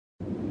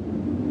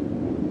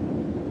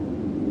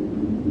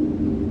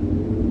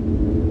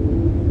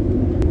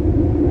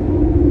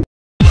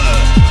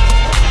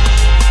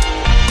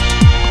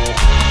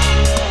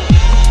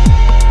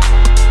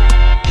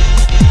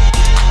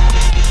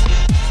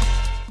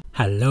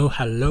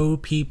Hello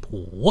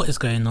people, what is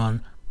going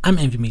on? I'm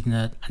Envy Media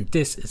Nerd and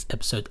this is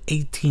episode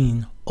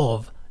 18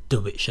 of The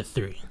Witcher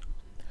 3.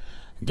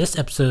 In this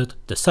episode,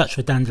 the search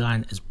for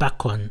Dandelion is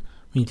back on.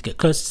 We need to get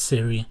close to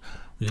Ciri.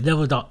 We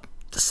leveled up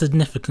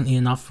significantly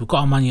enough, we've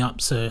got our money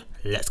up, so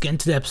let's get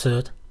into the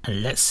episode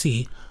and let's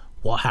see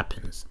what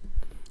happens.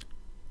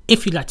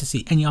 If you'd like to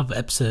see any other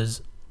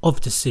episodes of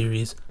this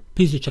series,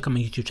 please do check out my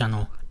YouTube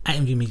channel at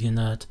Envy Media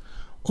Nerd.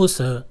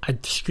 Also, I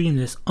stream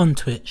this on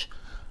Twitch,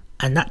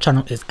 and that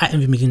channel is at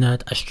Envy Media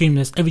Nerd. I stream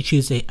this every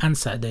Tuesday and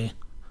Saturday,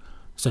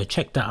 so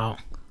check that out.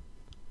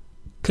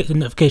 Click the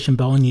notification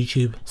bell on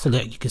YouTube so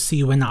that you can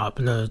see when I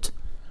upload.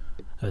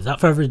 Without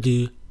further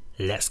ado,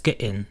 let's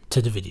get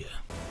into the video.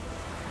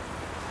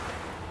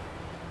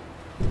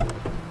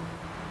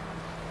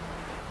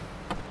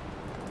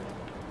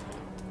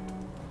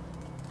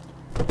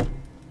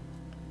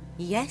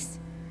 Yes?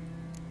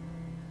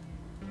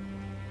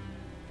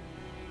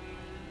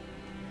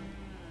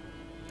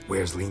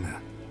 Where's Lena?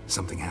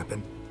 Something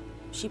happened?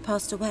 She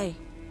passed away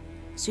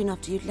soon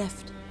after you'd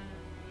left.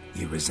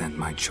 You resent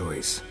my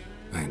choice.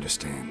 I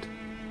understand.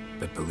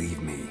 But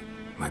believe me,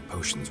 my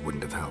potions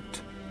wouldn't have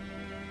helped.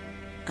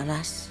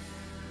 Alas,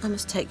 I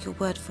must take your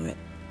word for it.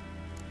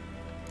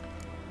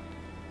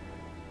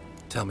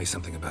 Tell me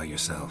something about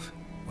yourself.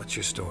 What's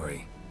your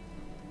story?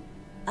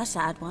 A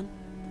sad one.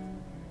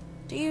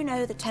 Do you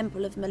know the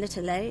Temple of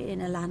Melitele in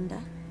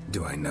Alanda?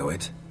 Do I know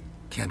it?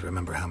 Can't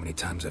remember how many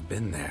times I've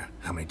been there,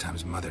 how many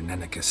times Mother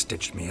Nenneke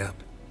stitched me up.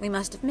 We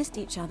must have missed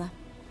each other.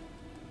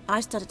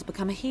 I started to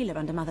become a healer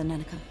under Mother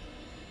Nenneke.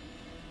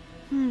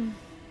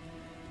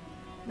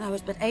 I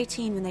was but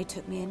 18 when they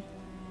took me in.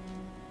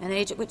 An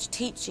age at which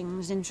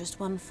teachings interest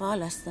one far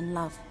less than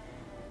love.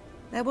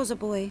 There was a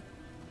boy,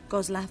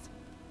 Goslav.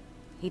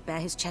 He'd bare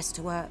his chest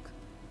to work.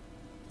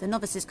 The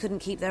novices couldn't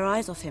keep their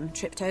eyes off him,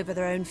 tripped over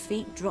their own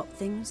feet, dropped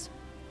things.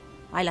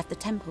 I left the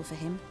temple for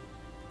him.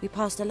 We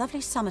passed a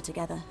lovely summer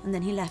together, and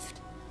then he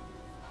left.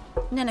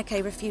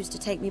 Nenneke refused to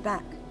take me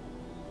back.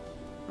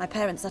 My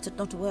parents uttered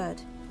not a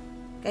word,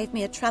 gave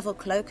me a travel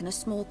cloak and a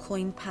small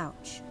coin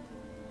pouch.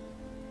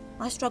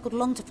 I struggled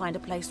long to find a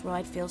place where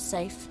I'd feel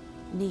safe,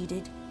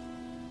 needed,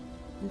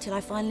 until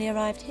I finally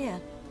arrived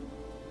here.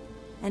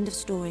 End of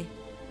story.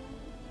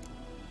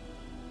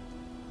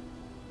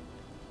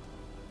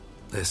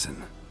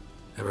 Listen,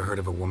 ever heard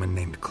of a woman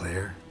named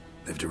Claire?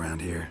 Lived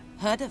around here?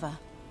 Heard of her?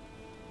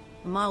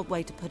 A mild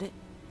way to put it.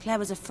 Claire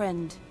was a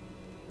friend.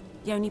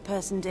 The only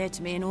person dear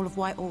to me in all of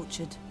White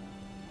Orchard.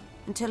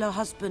 Until her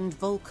husband,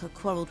 Volker,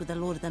 quarreled with the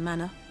lord of the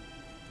manor.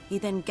 He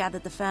then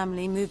gathered the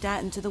family, moved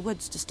out into the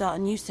woods to start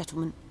a new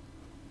settlement.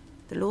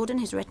 The lord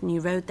and his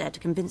retinue rode there to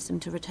convince them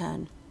to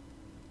return.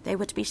 They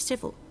were to be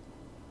civil.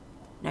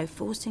 No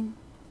forcing,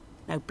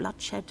 no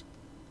bloodshed.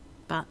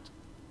 But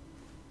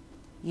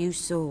you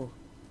saw.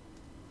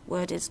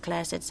 Word is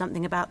Claire said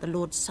something about the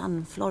lord's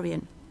son,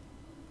 Florian.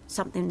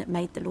 Something that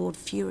made the lord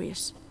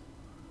furious.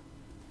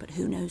 But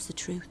who knows the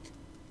truth?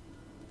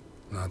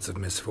 Lots of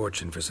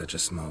misfortune for such a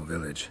small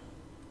village.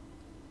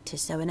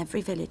 'Tis so in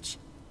every village.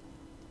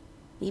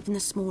 Even the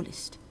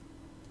smallest.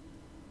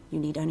 You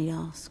need only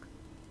ask.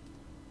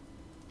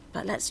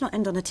 But let's not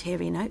end on a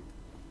teary note.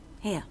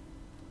 Here,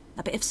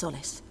 a bit of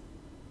solace.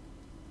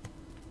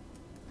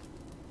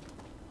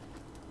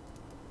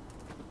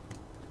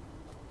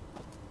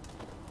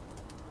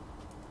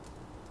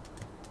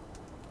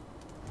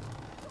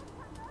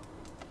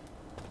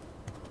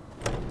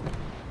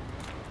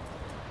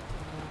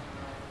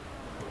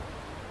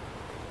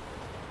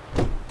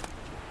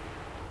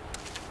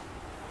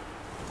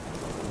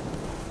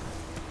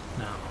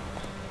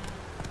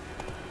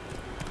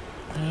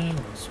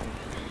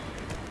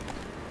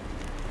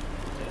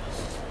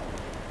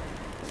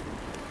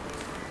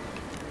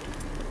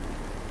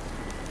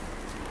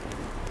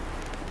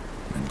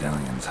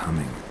 Medallion's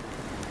humming.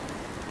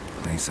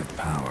 Place of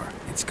power,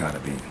 it's gotta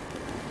be. See,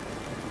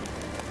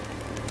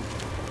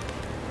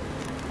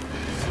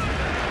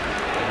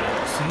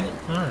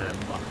 I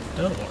remember.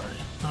 Don't worry,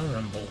 I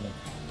remember.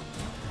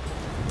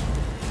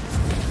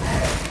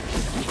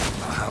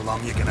 Well, how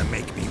long you gonna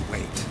make me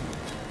wait?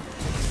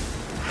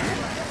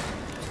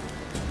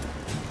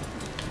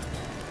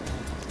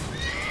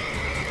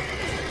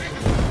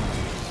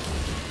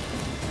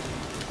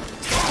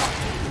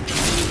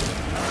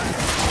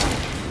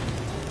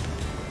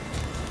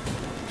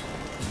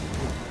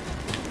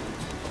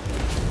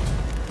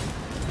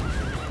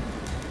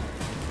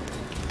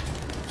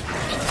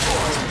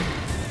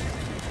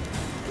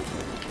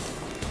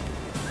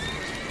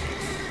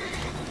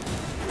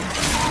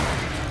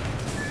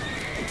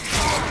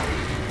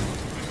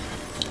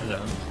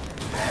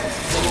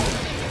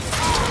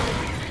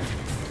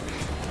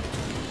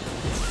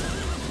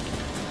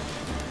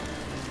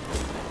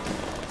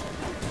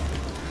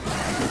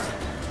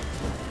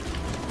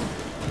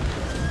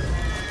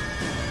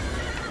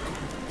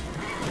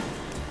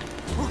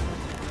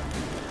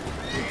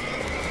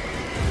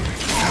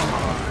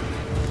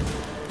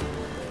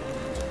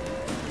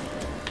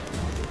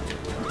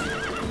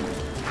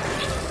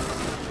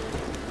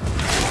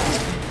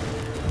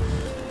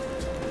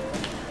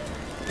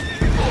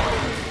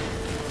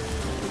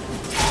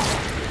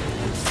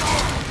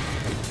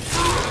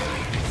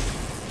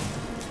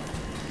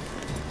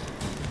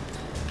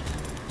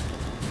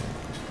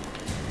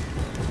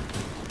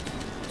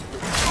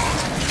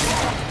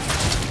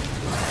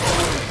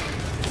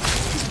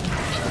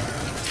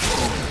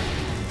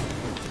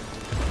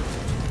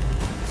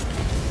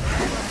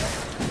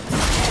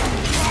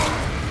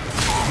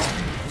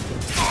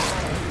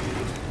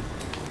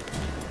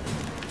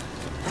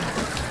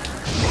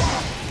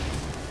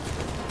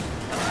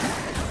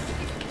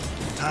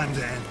 Time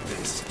to end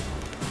this.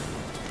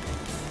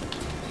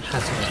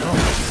 Has it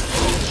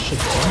helped? Should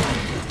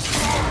be.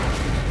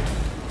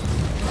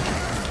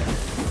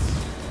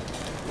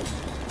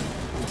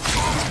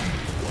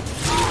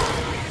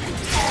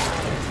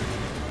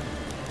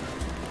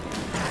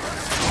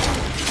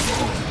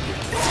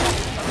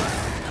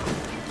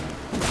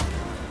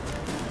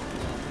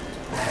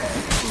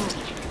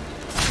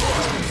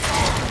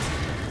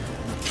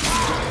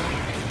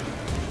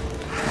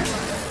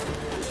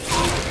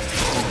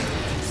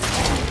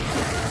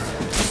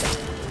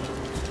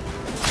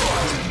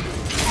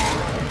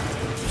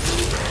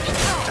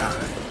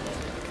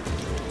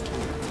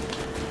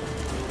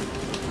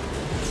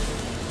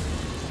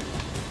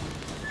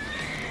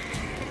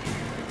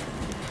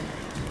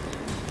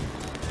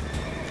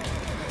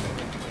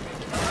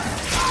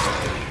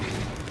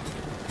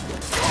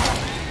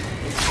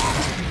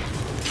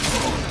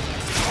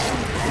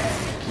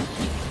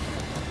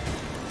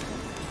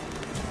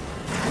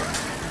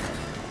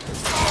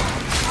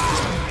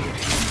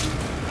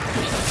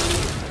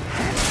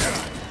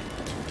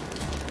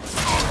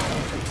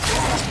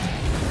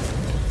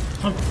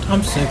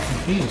 I'm so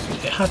confused.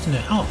 It has no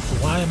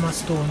health. Why am I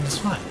still in this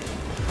fight?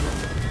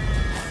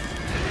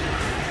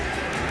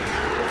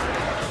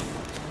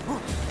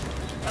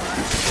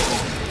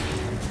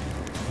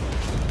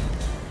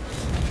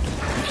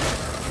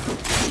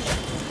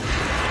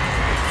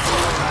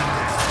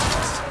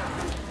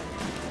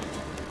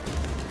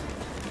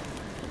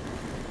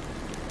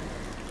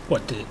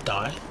 What, did it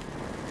die?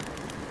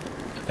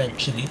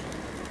 Eventually?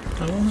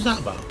 Oh, what was that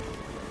about?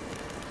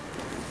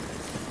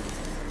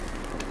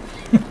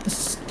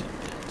 Stupid.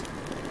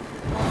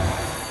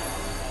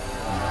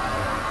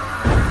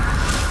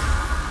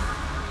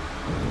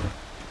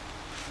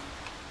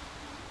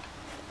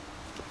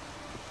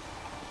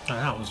 Oh,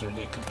 that was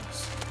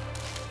ridiculous.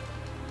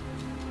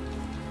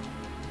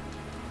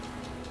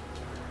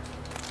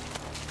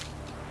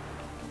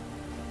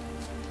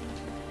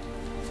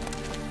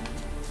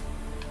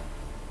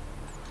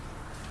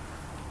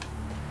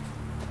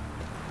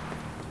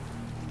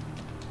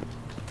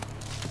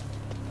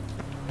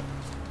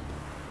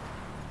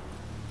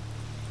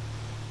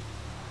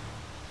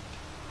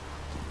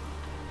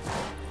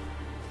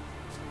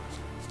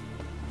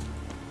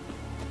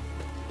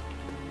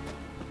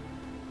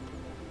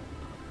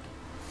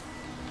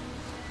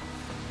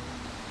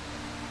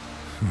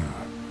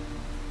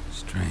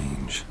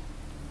 Strange.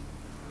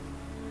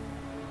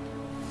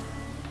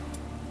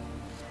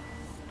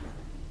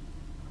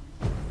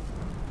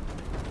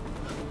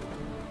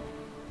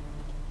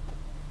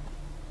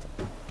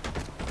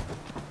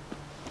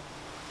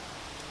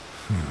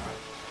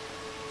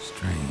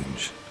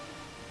 Strange.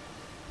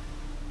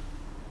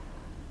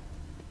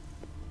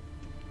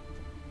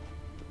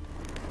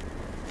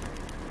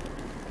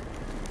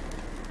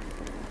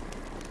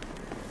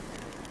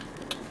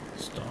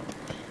 Stop.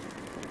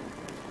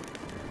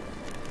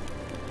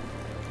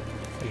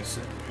 Face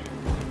it.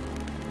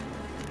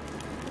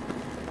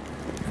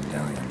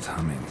 Medallion's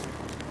humming.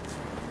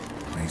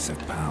 Place of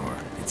power.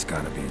 It's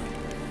gotta be.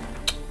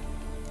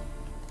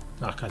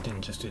 Like I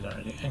didn't just do that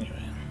already.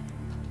 Anyway.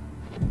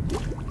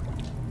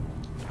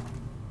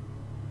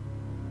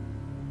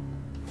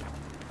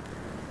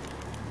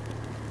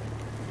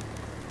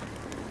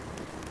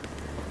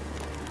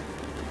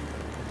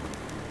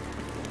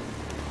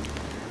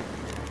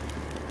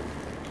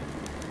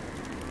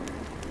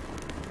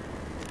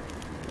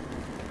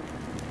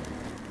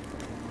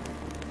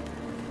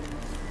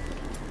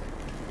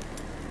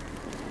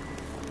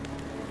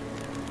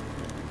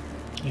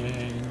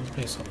 Yay, no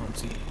place up on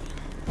sea.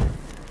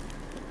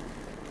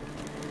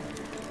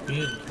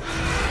 Really?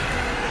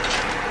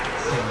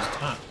 What was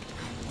that?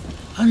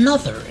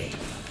 Another Wraith!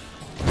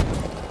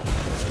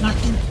 Like,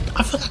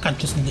 I feel like I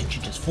just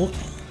literally just fought you.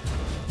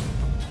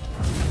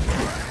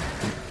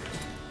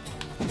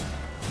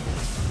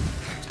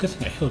 It's a good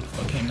thing I healed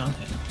before I came down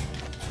here.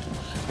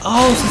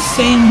 Oh, it's the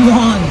same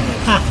one!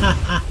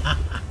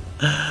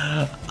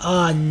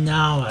 Oh,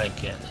 now I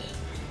get it.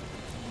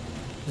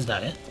 Is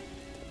that it?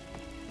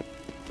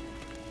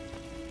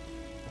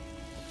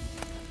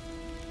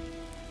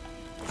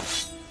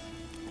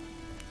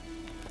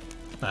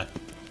 Right,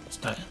 is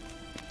that it?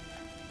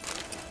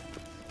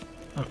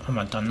 Am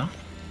I done now?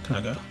 Can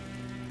I go?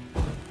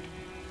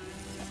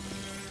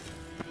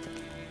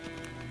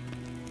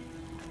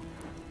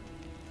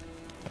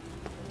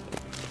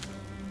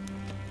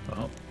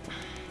 Well.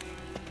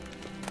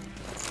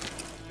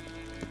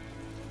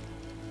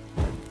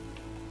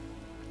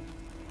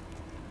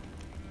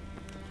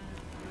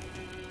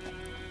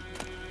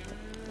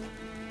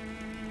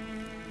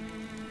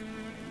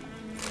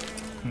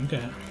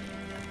 Okay.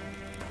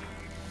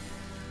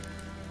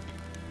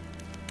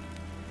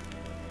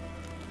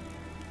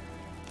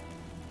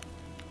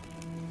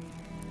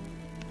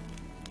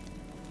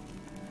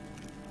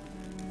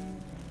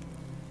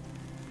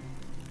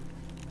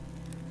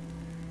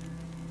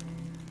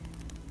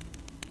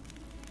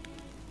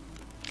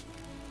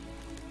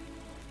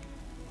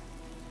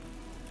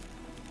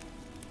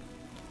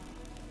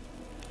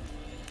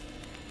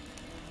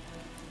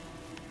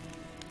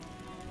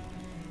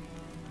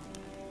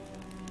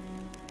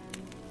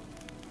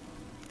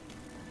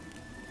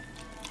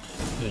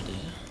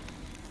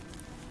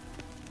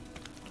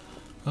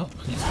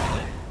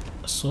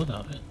 sword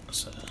out of it,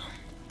 so...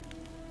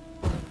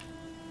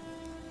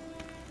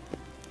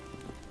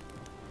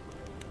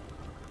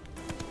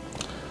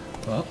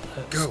 Well,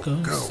 let's go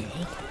and see.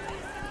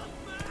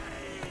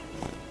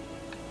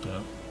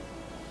 Go.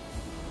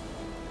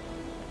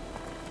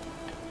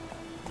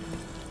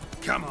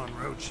 Come on,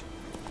 Roach.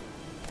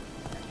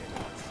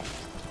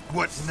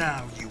 What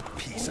now, you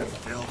piece of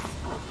filth?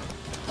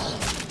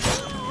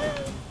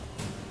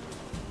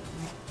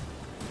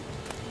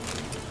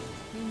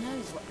 Who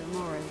knows what the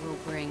morrow will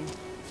bring?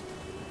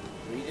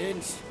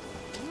 Greetings.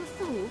 You a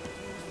fool?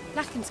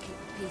 Lackens keep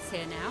the peace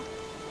here now.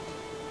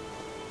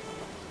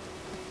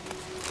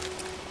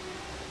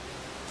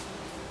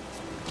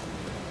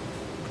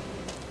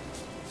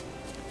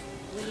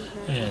 We'll eat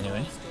no Yeah,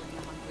 anyway. storming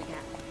a hungry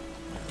gap.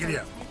 Giddy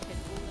up. Taken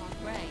all our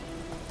grain.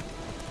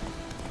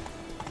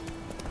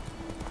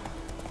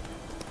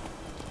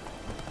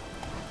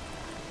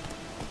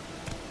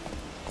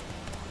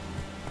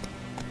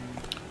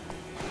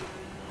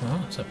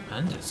 Oh, it's a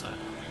bandit site.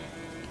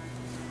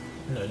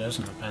 No, those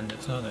are not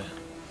bandits, are they?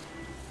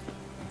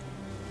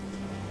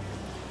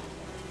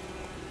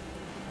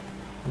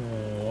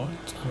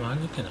 What am I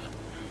looking at?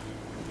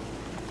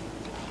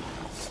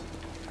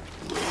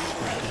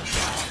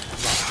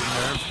 Lost your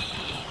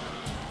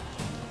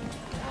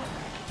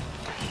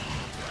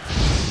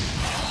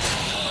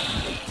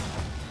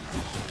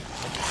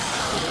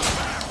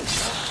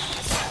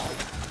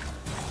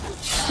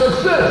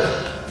nerve?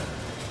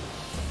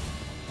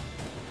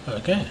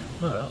 Okay,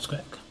 well that was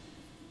quick.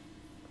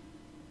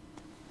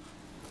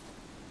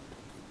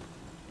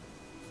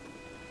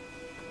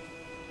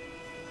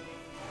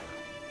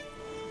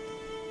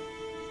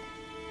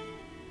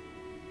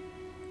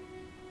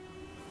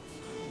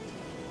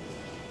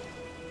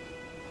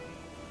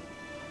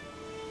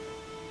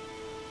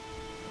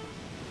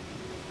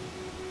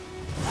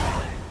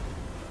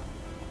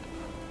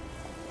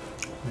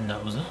 And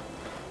that was it.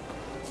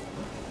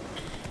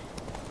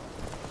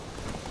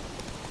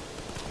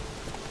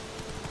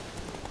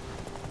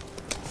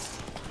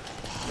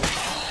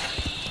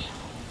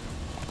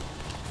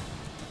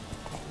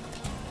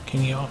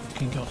 Can you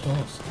get off the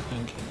horse?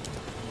 Thank you.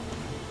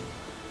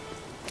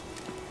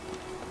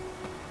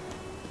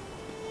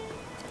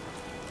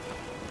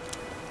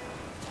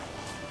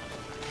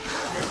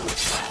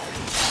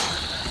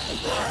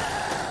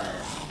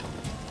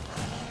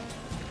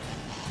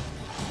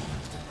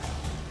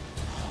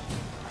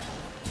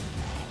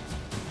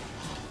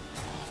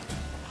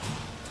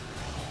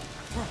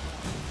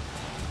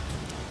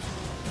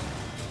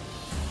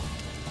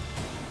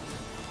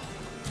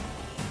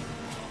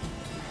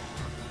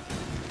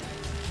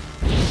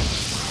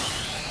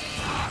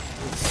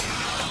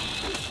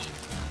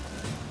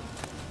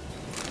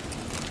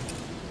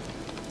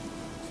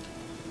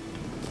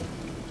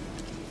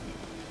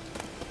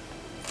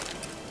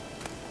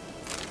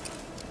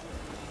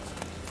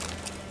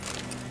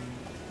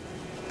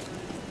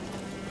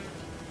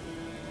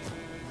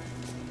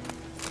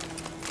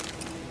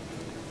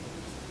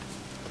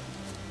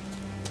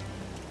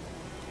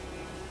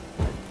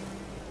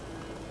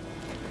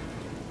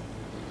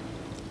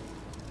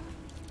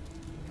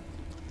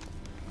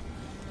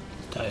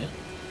 Is that it?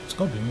 It's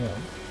gotta be more.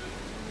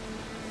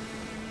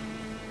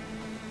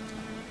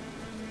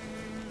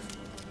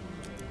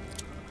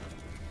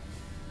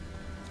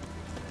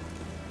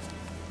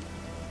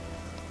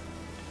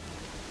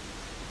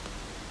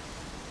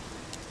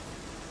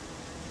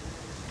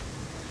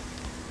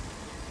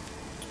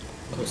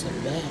 What's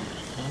in there?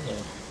 Hello.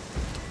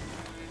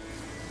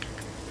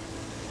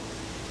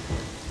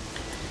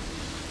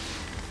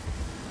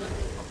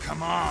 Oh,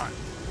 come on.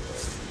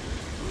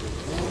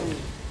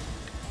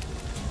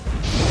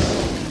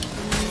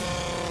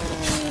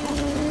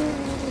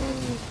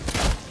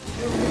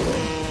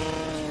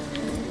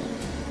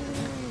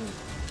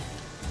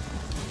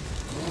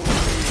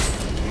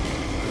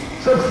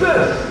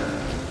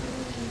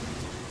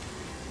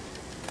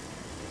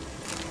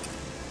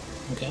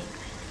 Okay.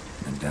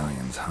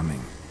 Medallion's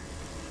humming.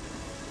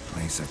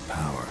 Place of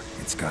power.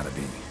 It's gotta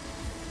be.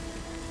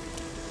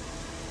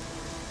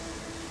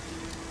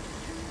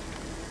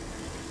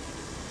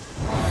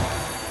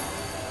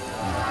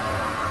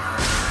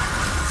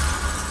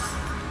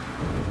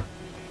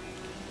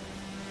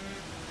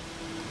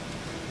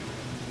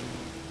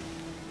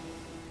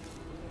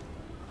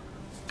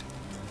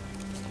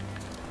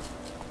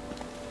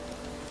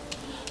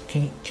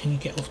 Can you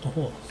get off the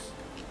horse?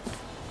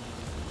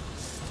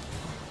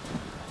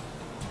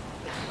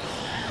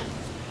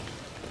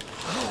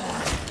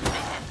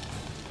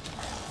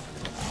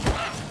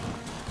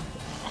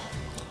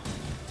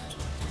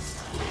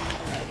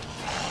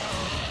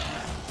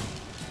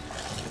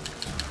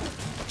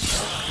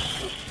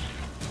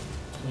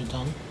 We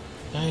done?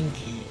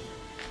 Thank you.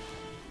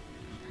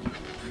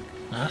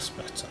 That's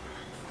better.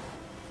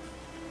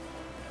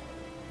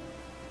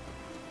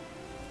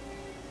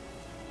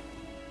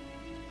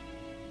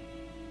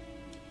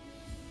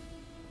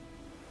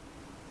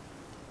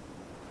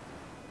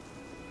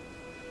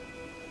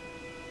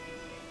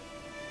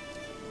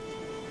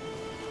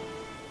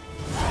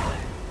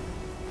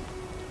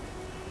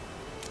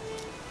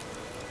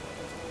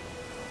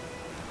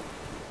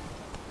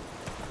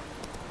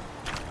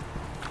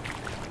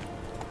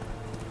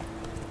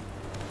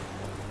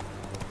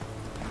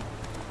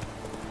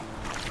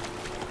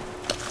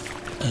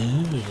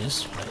 Ooh,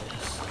 this place.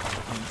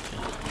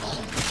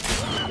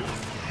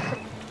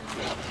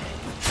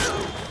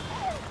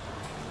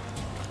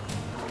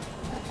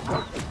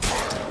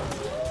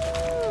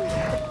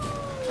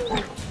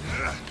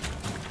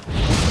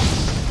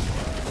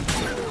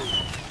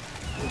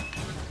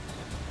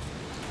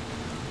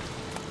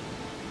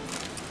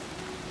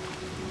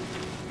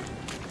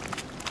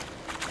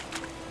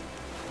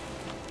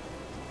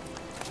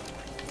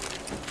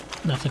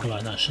 Nothing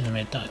about that should have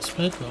made that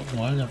explode, but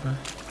whatever.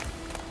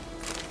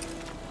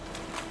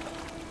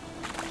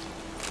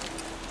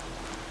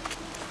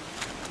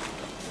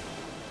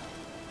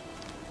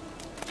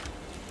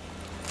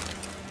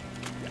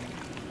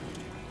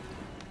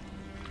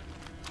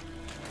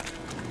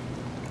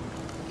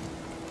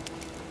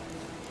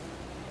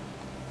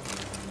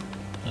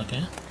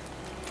 Okay.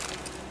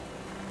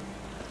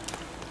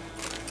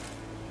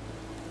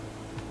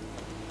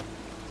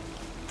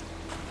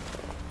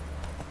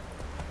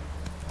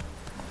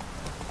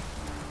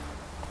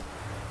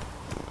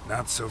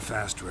 Not so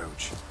fast,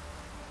 Roach.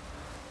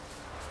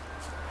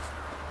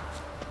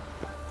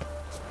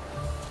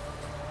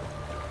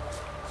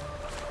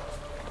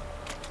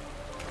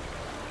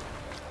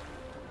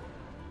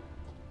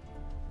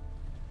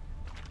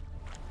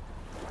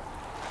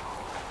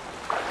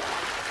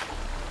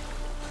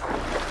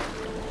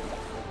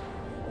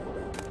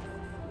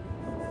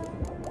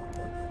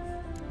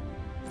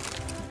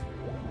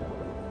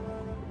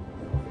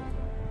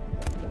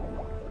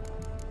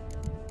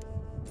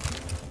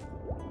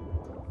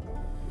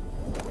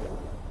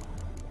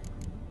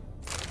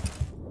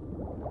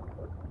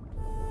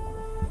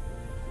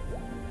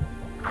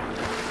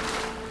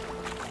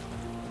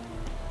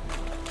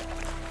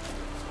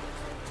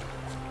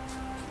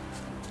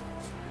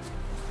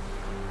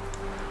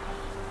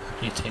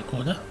 You take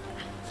order.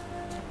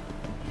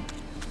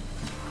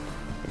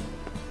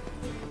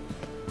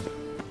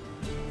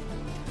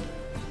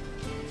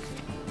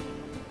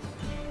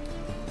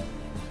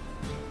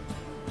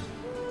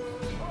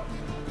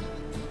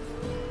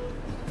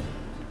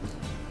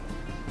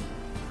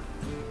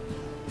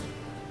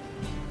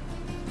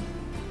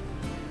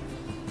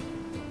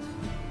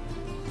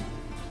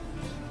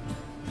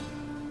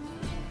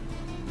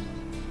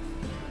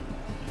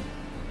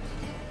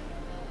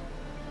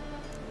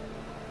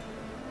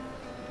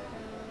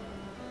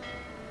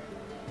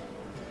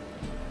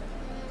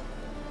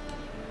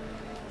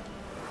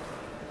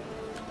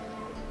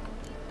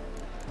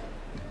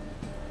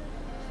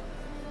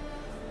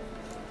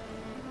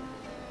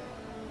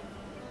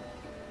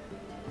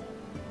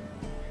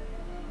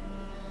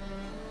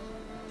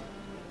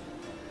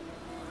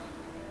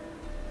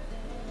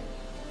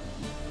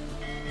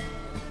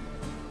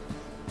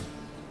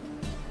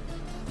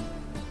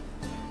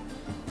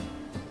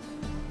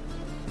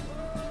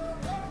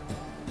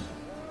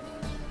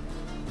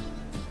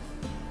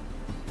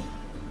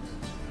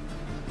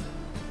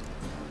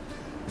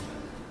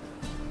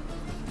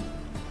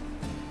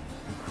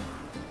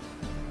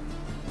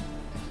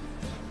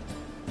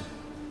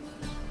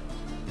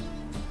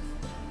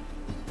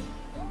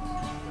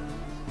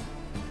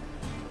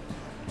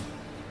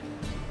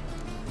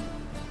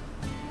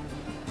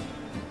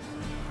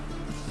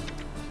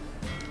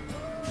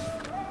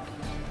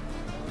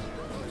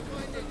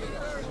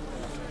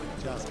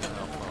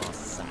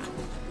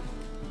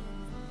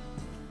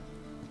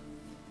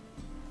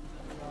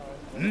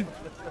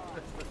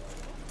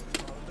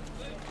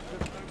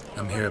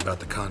 I'm here about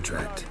the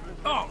contract.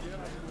 Oh,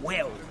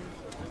 well,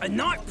 a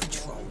night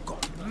patrol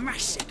got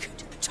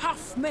massacred.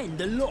 Tough men,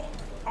 the lot,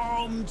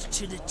 armed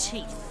to the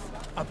teeth.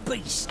 A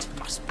beast,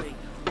 must be.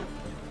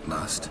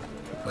 Must?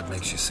 What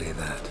makes you say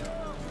that?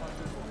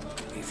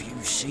 Have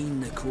you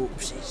seen the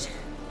corpses?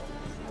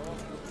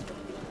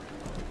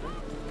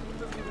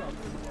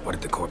 What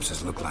did the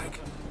corpses look like?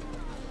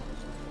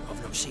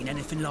 I've not seen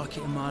anything like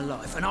it in my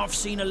life, and I've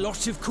seen a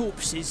lot of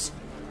corpses.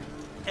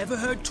 Ever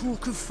heard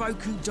talk of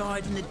folk who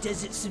died in the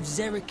deserts of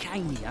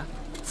Zerrikania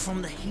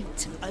from the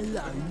heat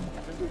alone?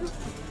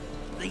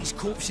 These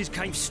corpses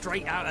came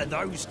straight out of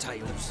those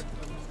tales.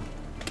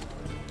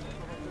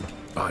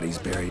 Bodies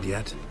buried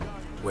yet?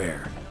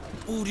 Where?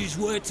 Orders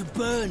were to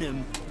burn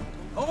them.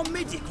 Our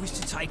medic was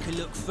to take a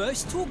look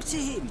first, talk to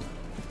him.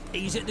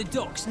 He's at the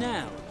docks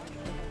now.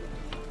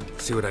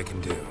 See what I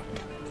can do.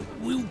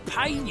 We'll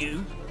pay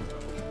you.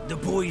 The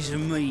boys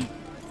and me,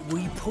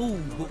 we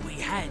pulled what we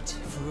had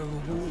for a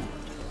reward.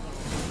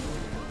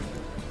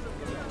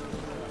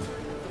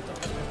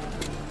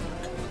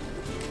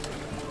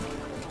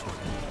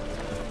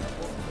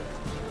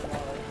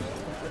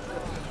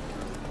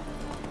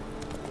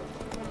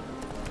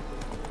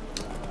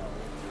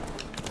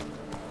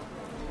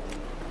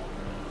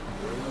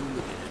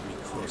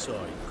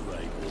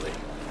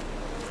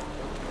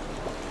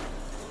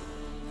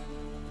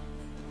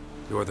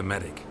 You're the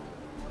medic.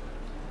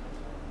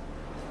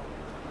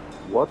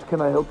 What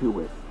can I help you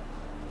with?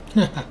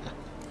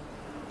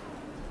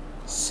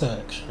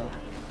 Search.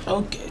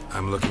 Okay.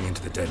 I'm looking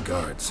into the dead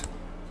guards.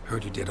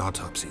 Heard you did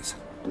autopsies.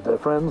 Did their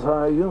friends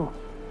hire you?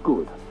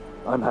 Good.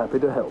 I'm happy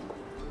to help.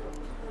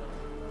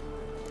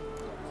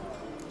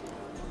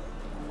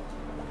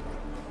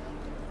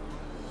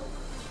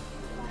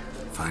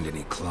 Find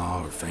any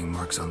claw or fang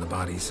marks on the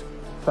bodies?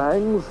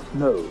 Fangs?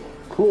 No.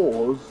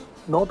 Claws?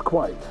 Not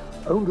quite.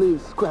 Only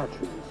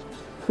scratches.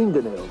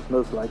 Fingernails,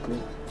 most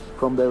likely.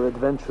 From their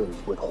adventures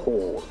with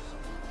whores.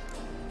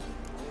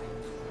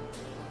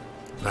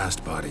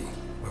 Last body.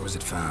 Where was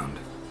it found?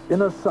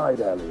 In a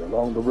side alley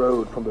along the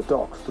road from the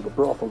docks to the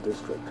brothel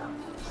district.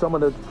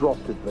 Someone had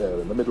dropped it there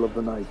in the middle of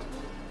the night.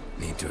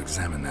 Need to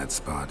examine that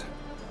spot.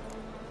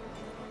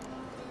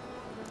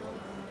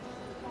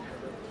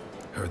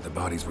 Heard the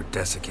bodies were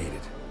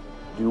desiccated.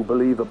 Do you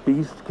believe a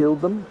beast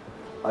killed them?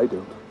 I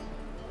don't.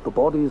 The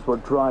bodies were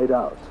dried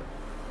out.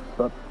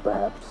 But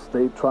perhaps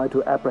they tried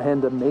to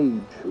apprehend a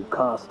mage who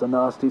cast a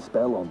nasty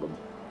spell on them.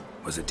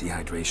 Was it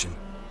dehydration?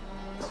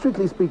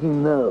 Strictly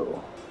speaking,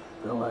 no.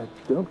 Though I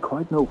don't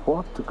quite know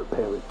what to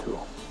compare it to.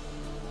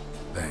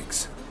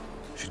 Thanks.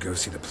 Should go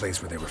see the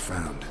place where they were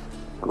found.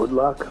 Good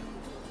luck.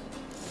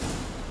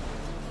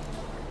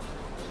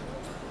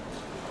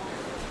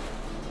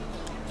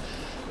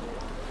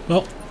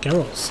 Well,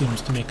 Geralt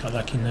seems to make out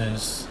like he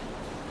knows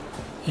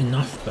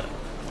enough, but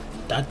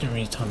Dad didn't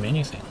really tell me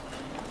anything.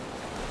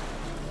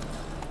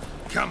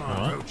 Come on,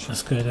 Alright, Roach.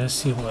 let's go there,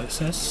 see what it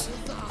says.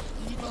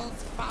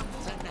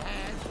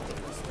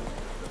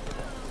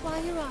 Why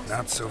are you asking?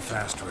 Not so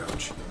fast,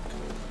 Roach.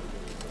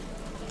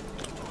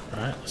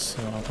 Right, let's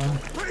see what I've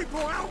done. People,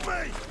 help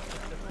me!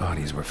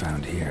 Bodies were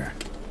found here.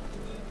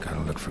 Gotta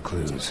look for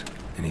clues.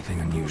 Anything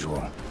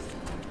unusual.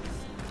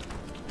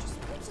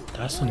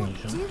 That's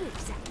unusual.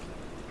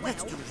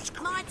 Let's do this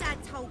quick. My dad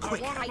told me I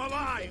want him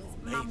alive!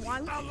 Mum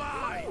won't.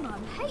 Alive!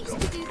 Mum hates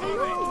to do the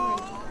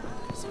laundry.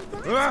 So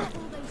that's Ah! what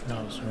all those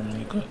That was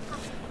really good.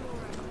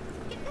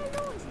 get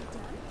their laundry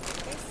done.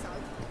 Guess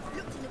so.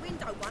 Looked in the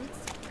window once.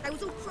 They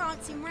was all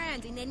prancing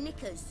round in their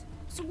knickers.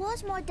 So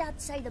why's my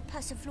dad say the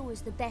Passiflora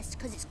is the best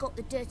because it's got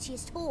the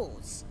dirtiest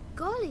whores?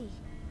 Golly,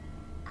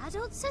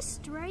 adults are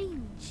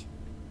strange.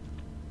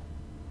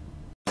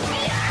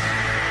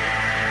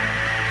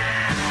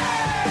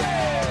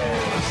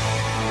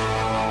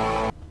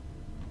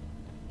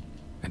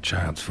 A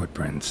child's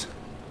footprints.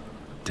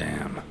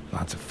 Damn,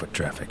 lots of foot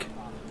traffic.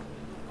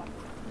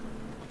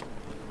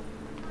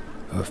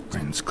 Hoof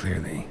prints,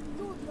 clearly.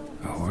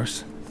 A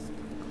horse?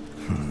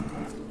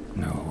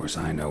 No horse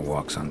I know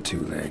walks on two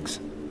legs.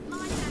 My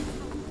dad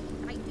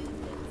told me they do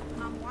things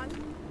Mum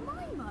won't.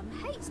 My mum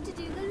hates to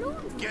do the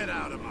laundry. Get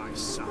out of my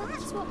So sight.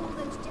 that's what all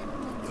those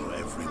gentlemen do. Your at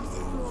the every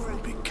Passiflora. move will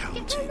be Get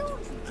counted their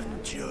laundry done.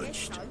 and Guess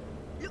judged. so.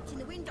 Looked in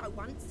the window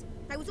once.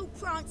 They was all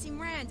prancing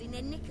round in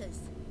their knickers.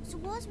 So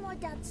why's my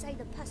dad say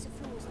the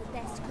Passiflora is the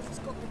best because it's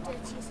got the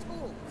dirtiest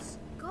whores?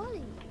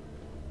 Golly,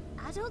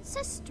 adults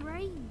are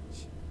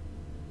strange.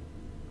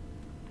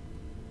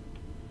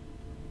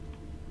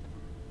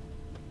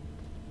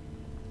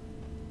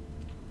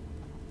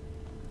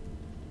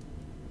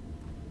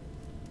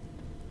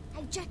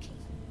 Hey Jackie,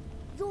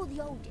 you're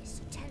the oldest,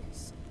 so tell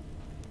us.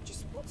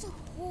 Just what's a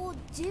whore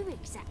do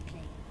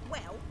exactly?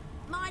 Well,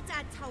 my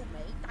dad told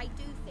me they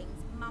do things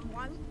Mum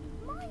won't.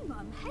 My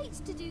mum hates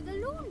to do the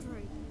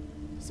laundry.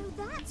 So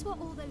that's what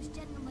all those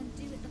gentlemen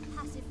do at the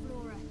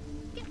Passiflora.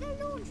 Get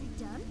their laundry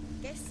done.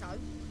 Guess so.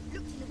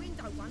 Looked in the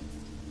window once.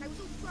 They was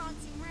all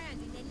prancing round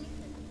in their knickers.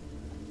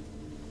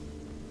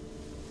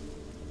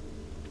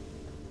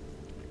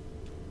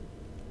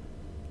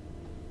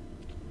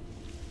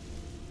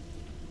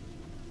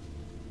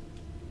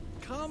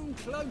 Come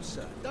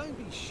closer, don't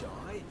be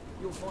shy.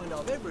 You'll find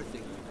I've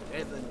everything you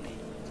ever need.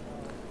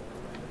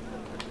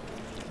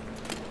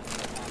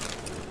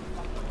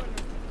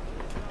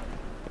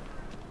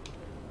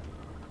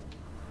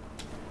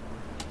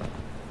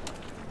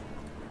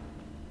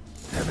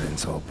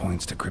 Evidence all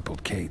points to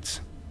crippled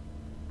Kate's.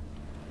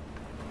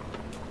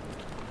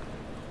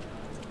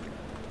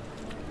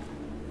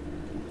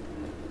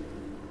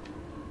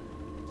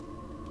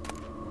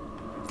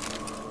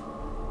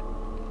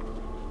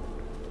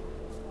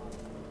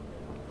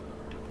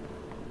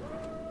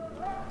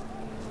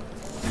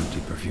 Empty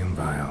perfume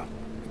vial.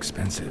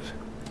 Expensive.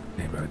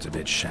 Neighborhood's a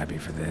bit shabby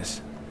for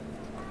this.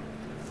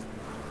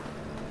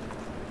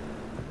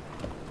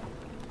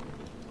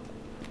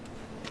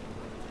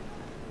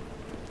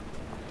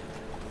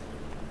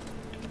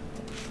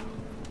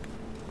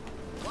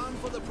 One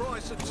for the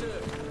price of two.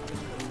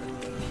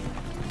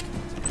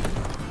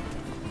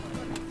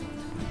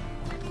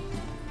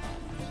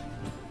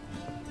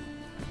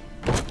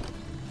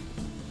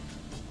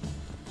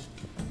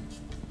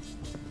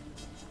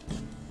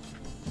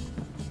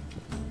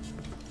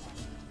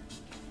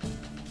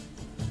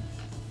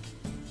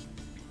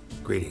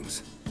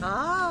 Greetings.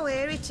 Oh,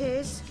 here it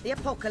is. The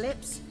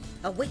apocalypse.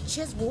 A witch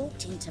has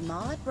walked into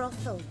my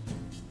brothel.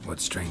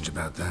 What's strange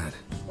about that?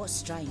 What's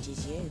strange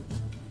is you.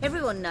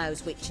 Everyone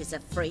knows witches are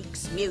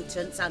freaks,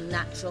 mutants,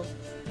 unnatural.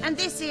 And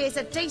this here's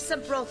a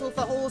decent brothel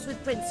for whores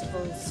with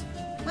principles.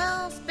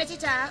 Well, spit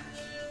it out.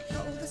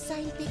 Got all the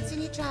same bits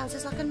in your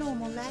trousers like a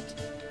normal lad.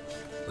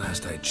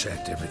 Last I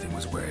checked, everything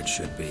was where it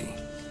should be.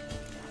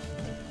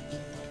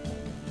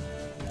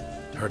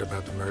 Heard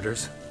about the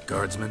murders?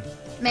 Guardsmen?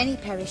 Many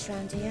perish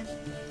round here.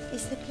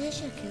 It's the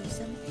pleasure kills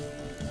them.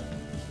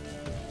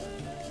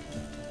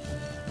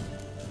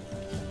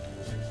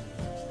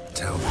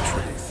 tell the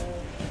truth.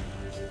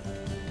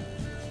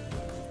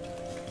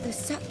 The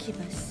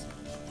succubus.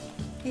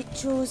 It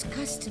draws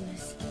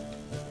customers.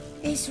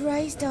 It's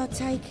raised our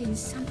take in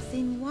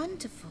something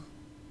wonderful.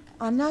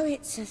 I know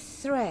it's a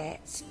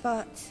threat,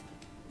 but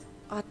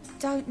I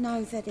don't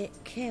know that it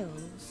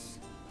kills.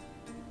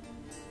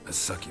 A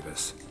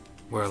succubus.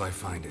 Where'll I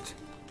find it?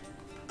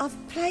 I've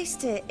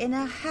placed it in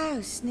a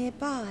house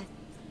nearby.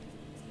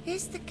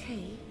 Here's the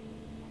key.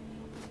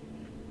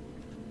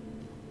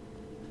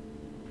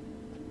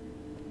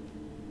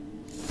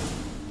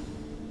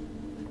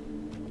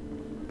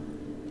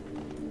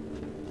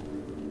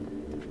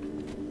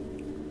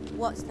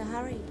 What's the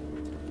hurry,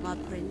 my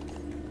prince?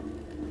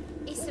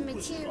 It's a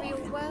material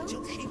world.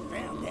 Till she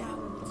found out.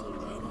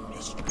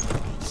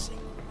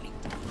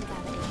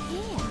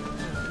 Here,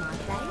 my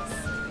place.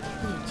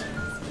 You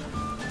choose.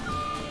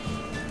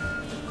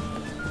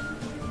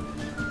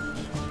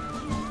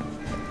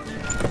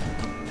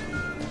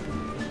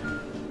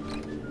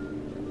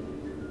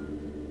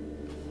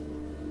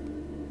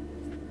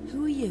 Who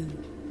are you?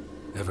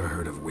 Ever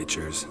heard of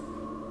Witchers?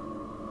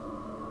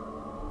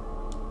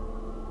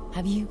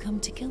 Have you come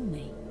to kill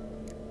me?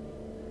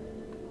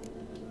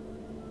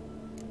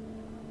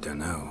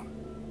 Dunno.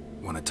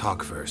 Wanna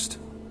talk first?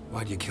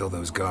 Why'd you kill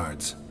those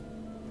guards?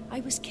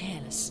 I was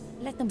careless.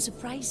 Let them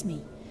surprise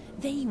me.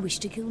 They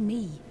wished to kill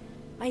me.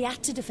 I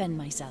had to defend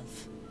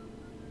myself.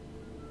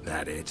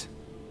 That it?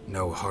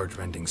 No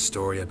heart-rending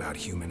story about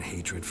human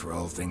hatred for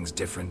all things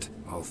different,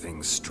 all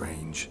things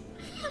strange?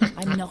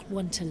 I'm not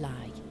one to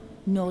lie,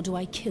 nor do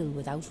I kill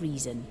without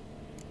reason.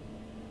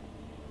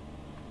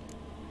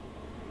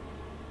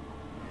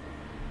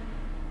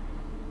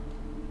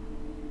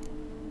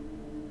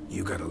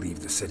 You gotta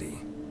leave the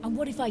city. And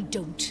what if I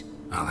don't?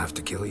 I'll have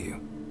to kill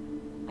you.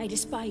 I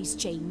despise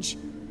change.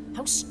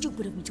 How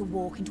stupid of me to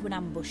walk into an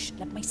ambush,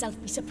 let myself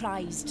be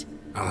surprised.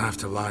 I'll have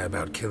to lie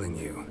about killing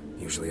you.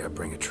 Usually I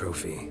bring a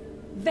trophy.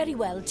 Very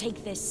well,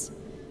 take this.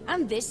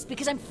 And this,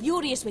 because I'm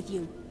furious with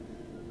you.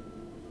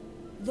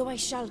 Though I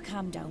shall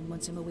calm down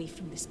once I'm away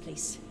from this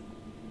place.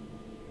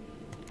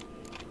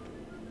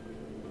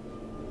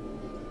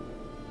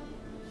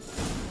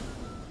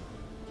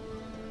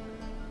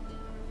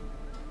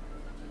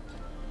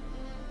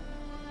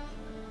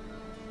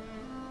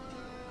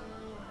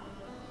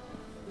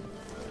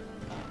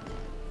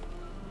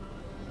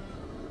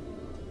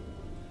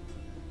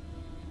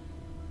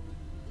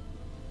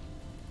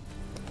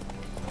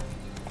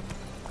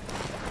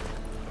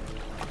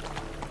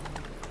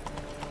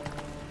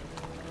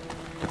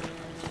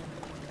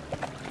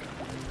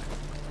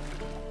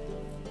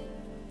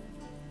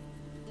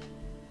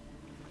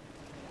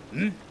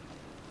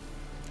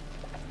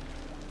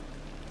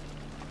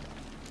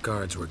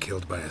 Guards were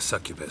killed by a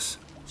succubus.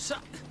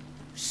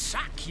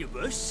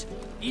 Succubus?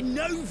 In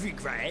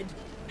Novigrad?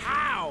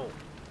 How?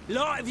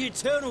 Light of the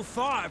Eternal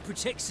Fire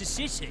protects the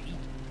city?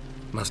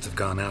 Must have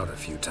gone out a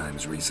few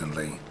times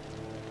recently.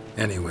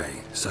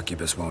 Anyway,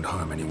 succubus won't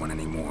harm anyone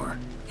anymore.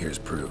 Here's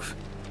proof.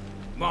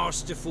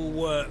 Masterful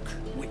work,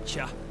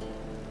 Witcher.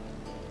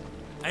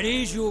 And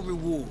here's your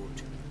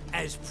reward,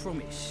 as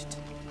promised.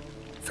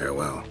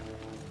 Farewell.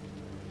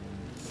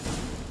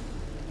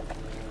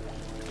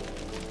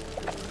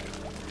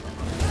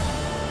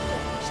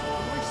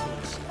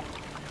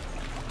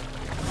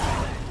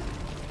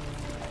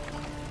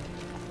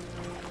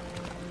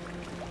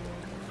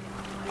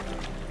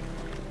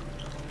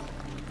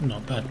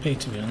 Not bad pay,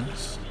 to be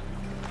honest.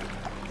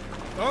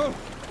 Oh!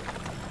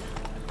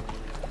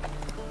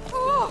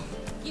 Oh!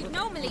 You'd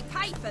normally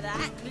pay for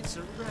that. It's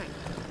a rank.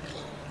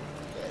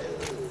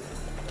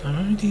 How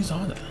many of these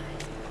are there?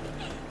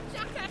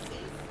 Jackasses!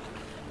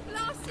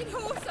 Blasted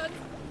horses!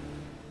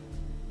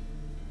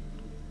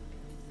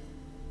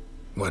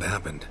 What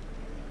happened?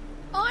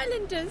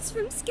 Islanders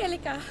from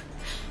Skellige.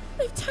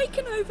 They've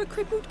taken over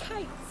crippled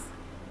Kate's.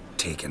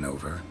 Taken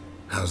over?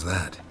 How's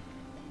that?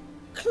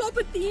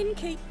 Clobbered the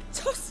innkeep,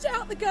 tossed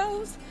out the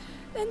girls,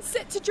 then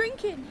set to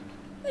drinking.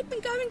 They've been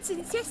going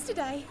since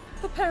yesterday,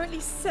 apparently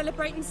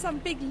celebrating some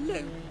big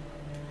loot.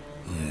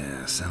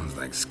 Yeah, sounds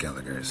like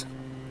Skellige's.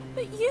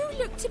 But you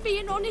look to be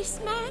an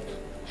honest man.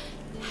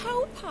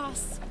 Help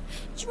us.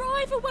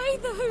 Drive away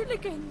the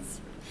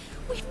hooligans.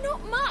 We've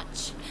not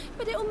much,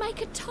 but it'll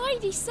make a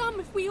tidy sum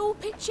if we all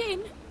pitch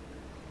in.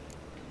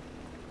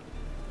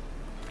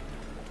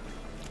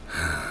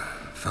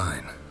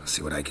 Fine, I'll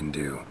see what I can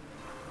do.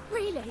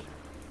 Really?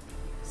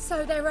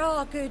 So there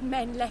are good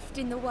men left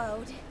in the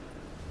world?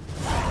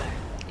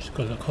 She's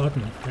got a card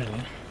in it,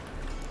 really.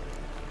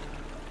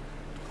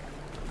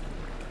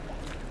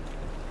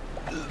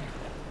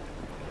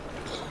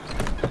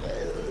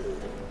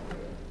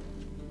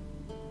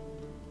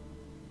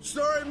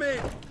 Sorry,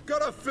 mate.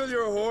 Gotta fill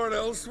your horn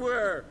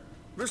elsewhere.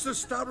 This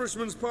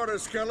establishment's part of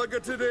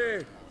Skellige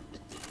today.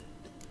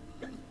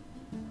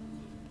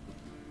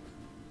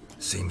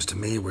 Seems to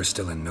me we're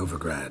still in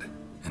Novigrad.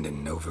 And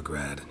in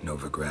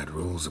Novigrad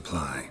rules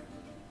apply.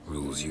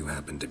 Rules you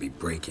happen to be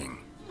breaking.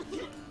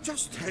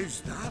 Just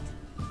how's that?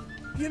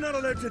 You're not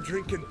allowed to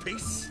drink in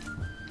peace?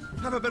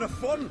 Have a bit of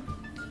fun?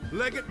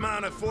 Leg it,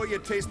 man, before you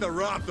taste the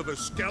wrath of a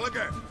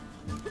Skellige.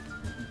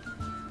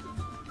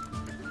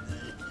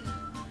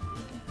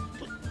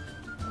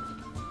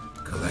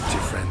 Collect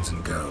your friends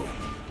and go.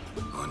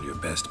 On your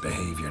best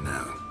behavior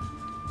now.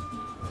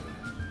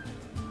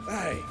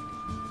 Hey,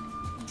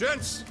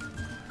 gents,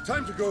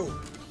 time to go.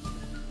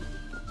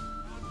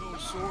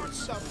 Those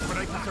swords, but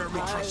I prefer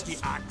my trusty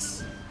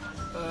axe.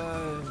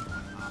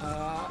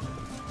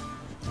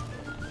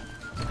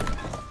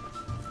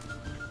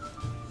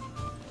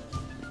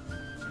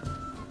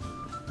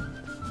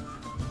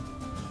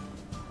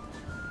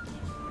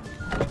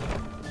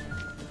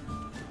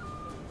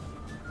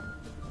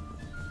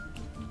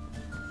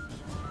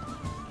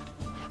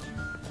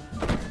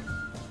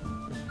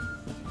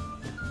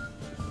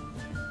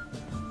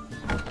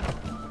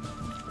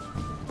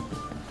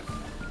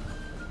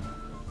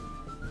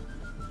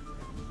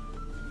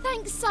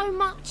 Thanks so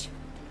much.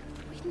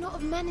 We'd not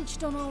have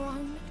managed on our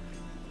own.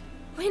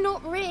 We're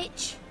not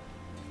rich,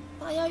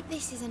 but I hope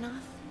this is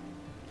enough.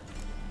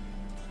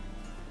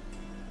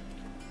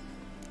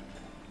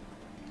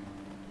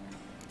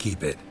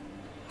 Keep it.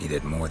 You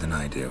did more than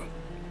I do.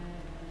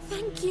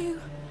 Thank you.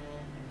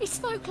 It's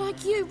folk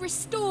like you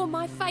restore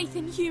my faith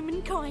in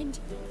humankind.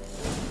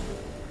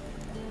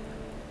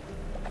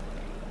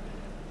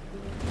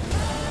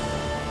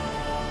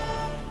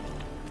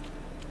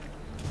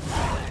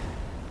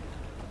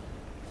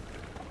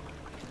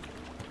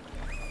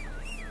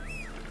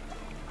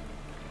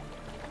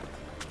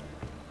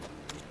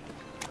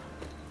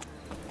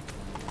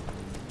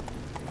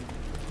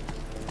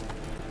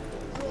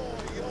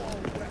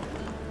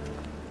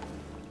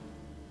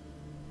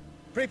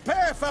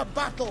 Prepare for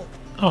battle!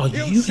 Oh,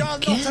 you shall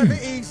again. not have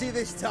it easy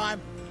this time.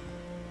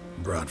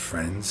 Brought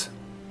friends?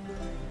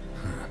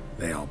 Huh.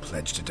 They all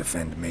pledged to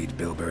defend Maid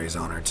Bilberry's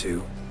honor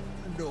too?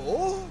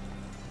 No.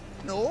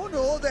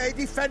 No, they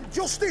defend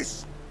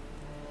justice.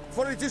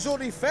 For it is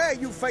only fair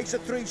you face a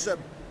threesome.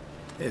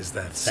 Is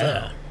that so?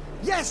 Fair.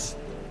 Yes,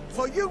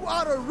 for you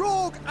are a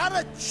rogue and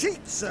a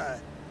cheat, sir.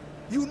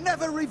 You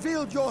never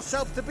revealed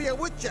yourself to be a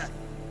witcher.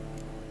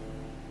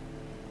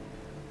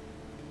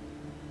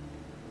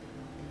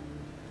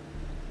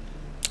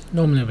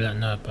 Normally we don't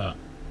know, but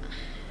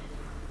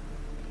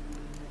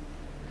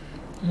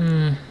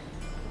you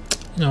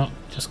know what?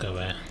 Just go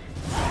there.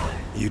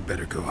 You'd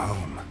better go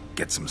home.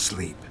 Get some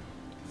sleep.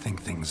 Think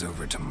things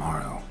over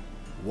tomorrow.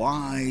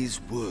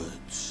 Wise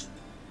words.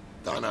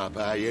 Don't know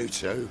about you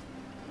two,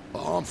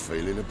 but I'm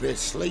feeling a bit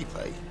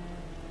sleepy.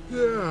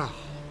 Yeah,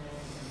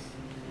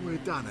 we're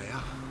done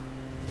here.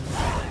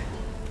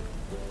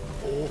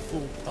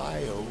 Awful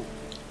pale.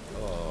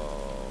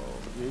 Oh,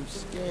 you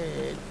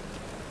scared?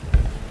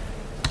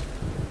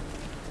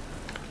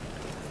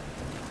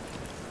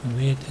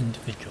 Weird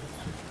individual.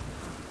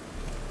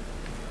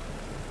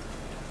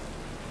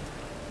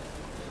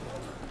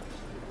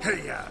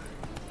 Hey,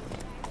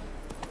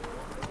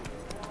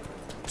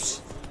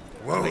 Psst.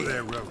 Whoa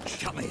there, Roach.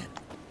 Come in.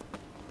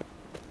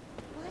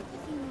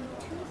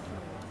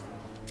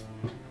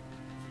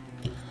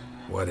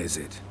 What is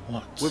it?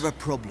 What? We've a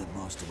problem,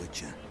 Master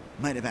Witcher.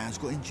 Mate of ours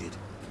got injured,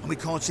 and we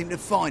can't seem to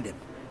find him.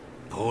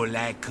 Poor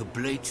lad could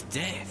bleed to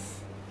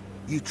death.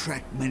 You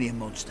track many a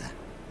monster.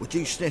 Would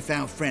you sniff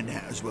our friend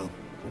out as well?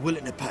 We're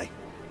willing to pay.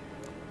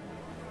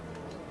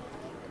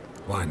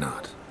 Why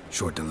not?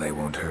 Short delay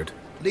won't hurt.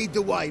 Lead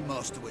the way,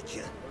 Master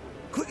Witcher.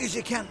 Quick as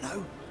you can,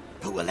 though.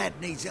 Poor lad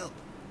needs help.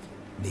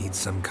 Need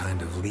some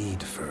kind of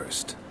lead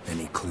first.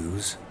 Any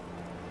clues?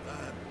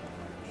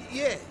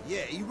 Yeah,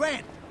 he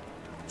ran.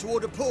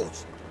 Toward the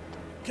port.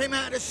 Came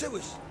out of the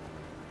sewers.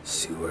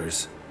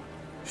 Sewers?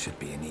 Should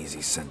be an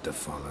easy scent to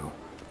follow.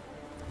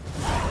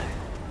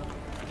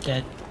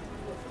 Dead,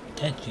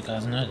 you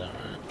guys know that,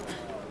 right?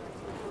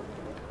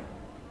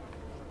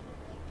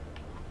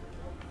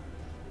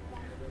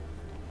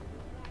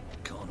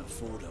 Can't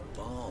afford a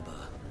barber,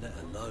 let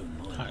alone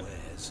my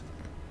wares.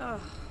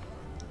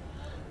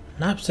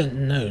 9%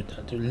 know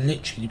that there are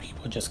literally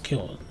people just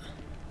killed.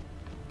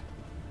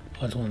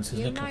 Are the ones he's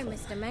You looking know,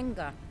 for. Mr.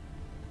 Menger.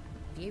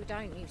 If you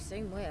don't, you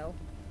soon will.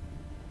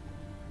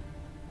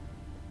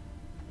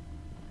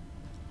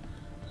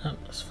 Oh,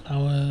 there's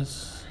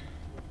flowers.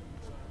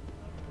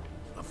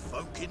 The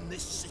folk in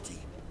this city,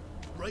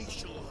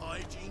 racial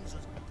hygiene's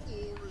as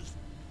poor as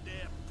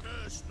their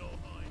personal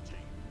hygiene.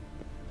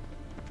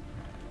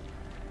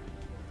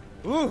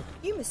 Ooh.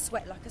 You must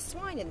sweat like a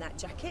swine in that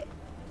jacket.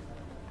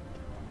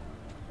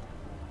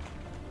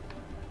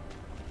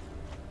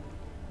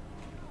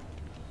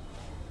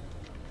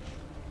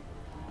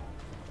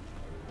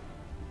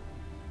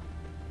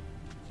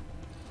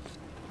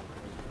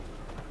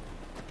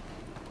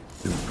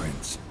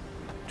 Footprints.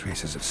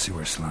 Traces of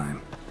sewer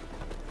slime.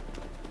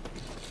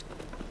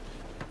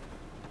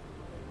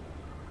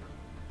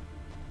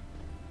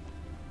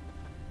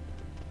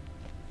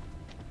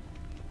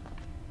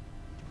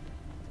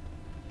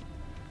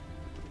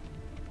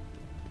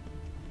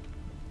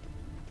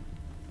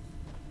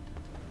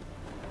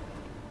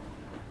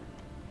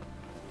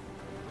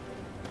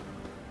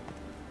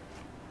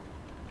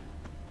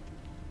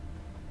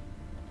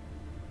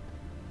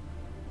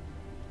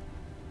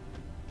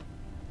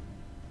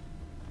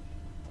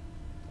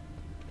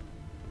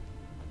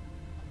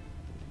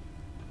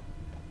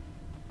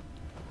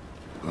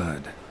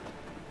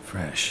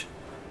 Fresh.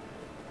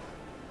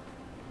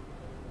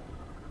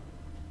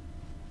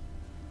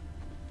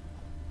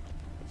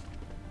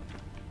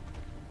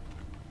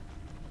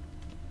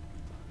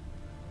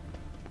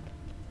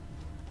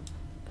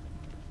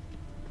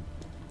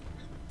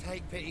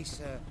 Take pity,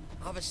 sir.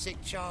 I've a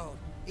sick child.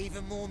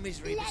 Even more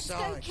misery Let's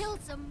besides. go kill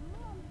some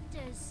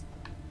monsters.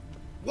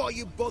 Why are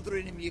you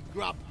bothering him, you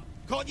grub?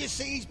 Can't you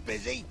see he's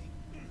busy?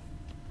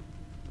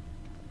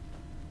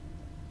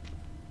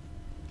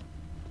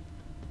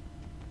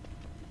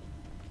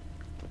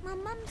 My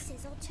mum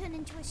says I'll turn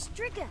into a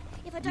strigger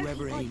if I don't You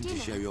ever eat my aim to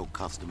dinner. show your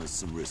customers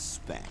some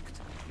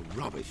respect? The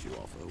rubbish you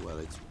offer, well,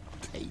 it's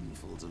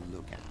painful to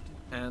look at.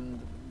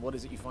 And what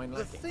is it you find The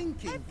lacking?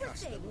 thinking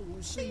customer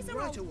will see These are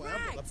right old away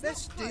I've got rags, the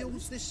best not clothes.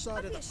 deals this side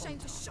I'd of be the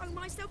ashamed to show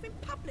myself in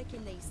public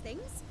in these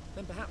things.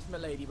 Then perhaps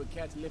milady would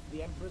care to lift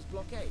the Emperor's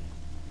blockade.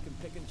 You can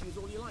pick and choose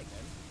all you like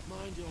then.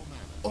 Mind your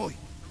manners. Oi!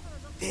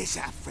 There's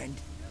our friend.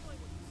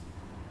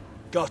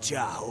 Gotcha,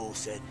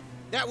 Horson.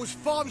 That was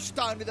 5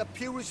 stone with the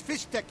purest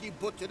fist tech you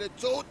put to the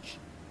torch.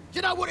 Do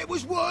you know what it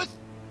was worth?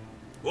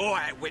 All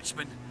right,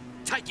 Witchman.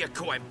 Take your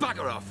coin,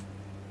 bugger off.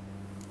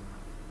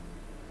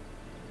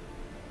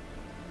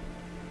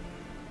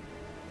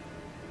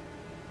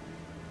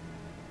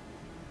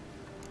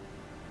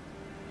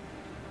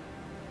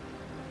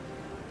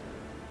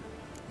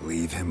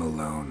 Leave him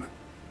alone.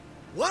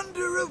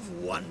 Wonder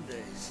of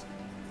wonders.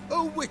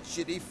 A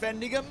witcher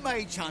defending a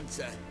mage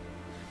hunter.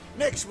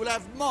 Next we'll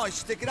have mice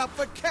sticking up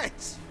for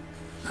cats.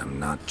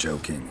 I'm not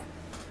joking.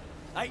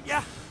 Ain't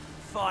ya?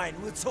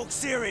 Fine, we'll talk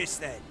serious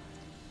then.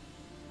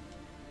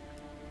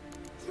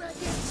 Dragon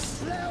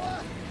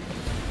Slayer!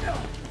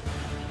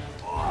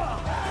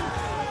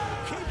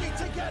 Keep it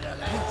together,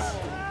 lads!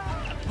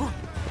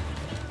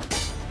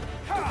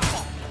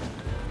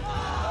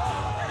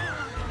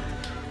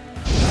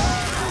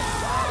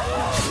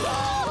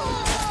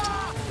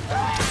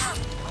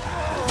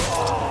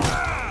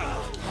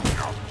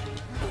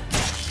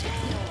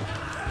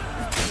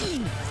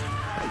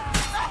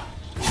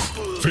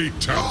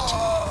 Fatality.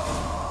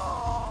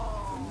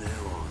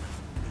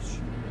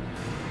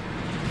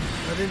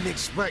 I didn't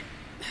expect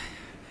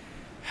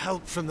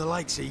help from the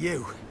likes of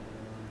you.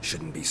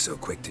 Shouldn't be so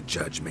quick to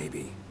judge,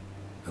 maybe.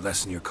 A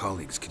lesson your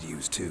colleagues could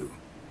use, too.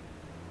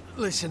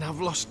 Listen, I've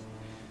lost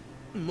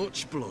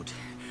much blood.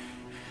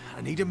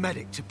 I need a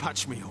medic to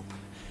patch me up.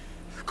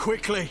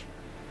 Quickly.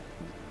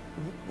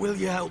 Will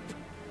you help?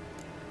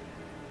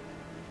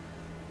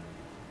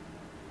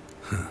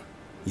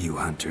 You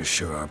hunters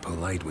sure are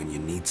polite when you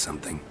need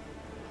something.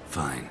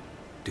 Fine.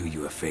 Do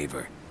you a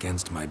favor,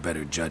 against my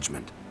better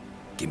judgment.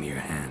 Give me your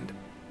hand.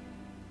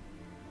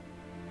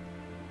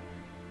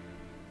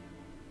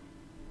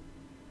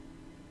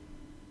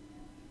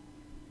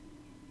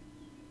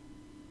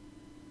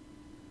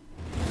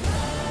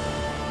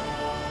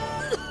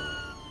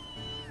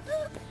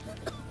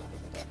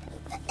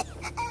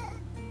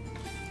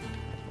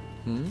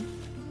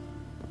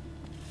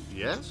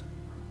 Yes?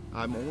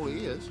 I'm all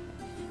ears.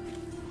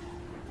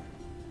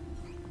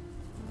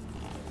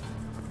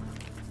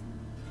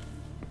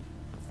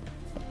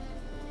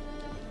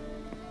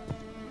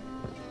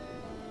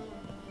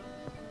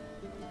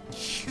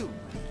 You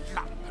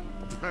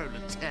lumpen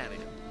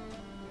proletarian.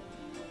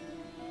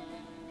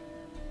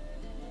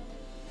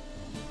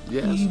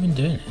 What are you even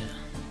doing here?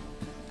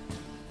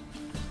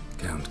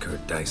 Count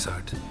Kurt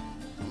Dysart.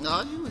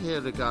 Are you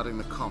here regarding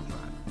the contract?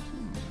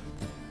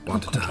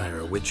 Wanted to hire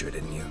a witcher,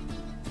 didn't you?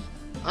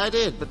 I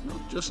did, but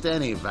not just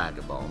any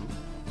vagabond.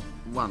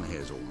 One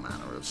hears all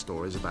manner of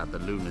stories about the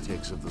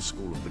lunatics of the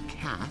School of the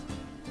Cat.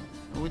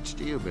 Which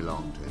do you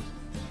belong to?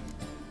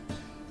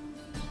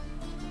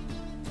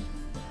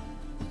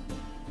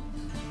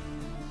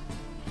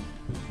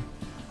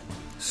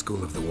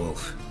 School of the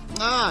Wolf.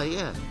 Ah,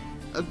 yes.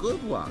 A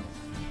good one.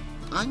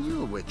 I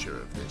knew a witcher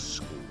of this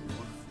school.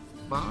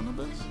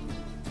 Barnabas?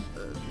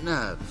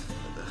 No.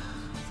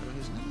 So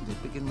his name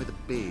did begin with a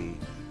B.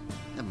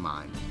 Never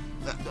mind.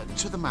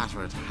 To the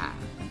matter at hand.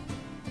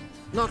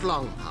 Not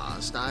long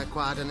past, I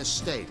acquired an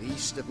estate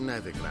east of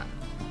Novigrad.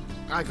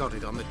 I got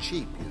it on the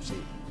cheap, you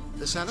see.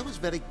 The seller was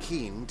very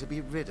keen to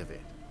be rid of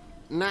it.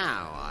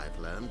 Now, I've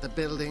learned the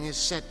building is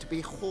said to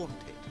be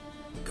haunted.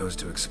 Goes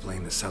to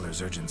explain the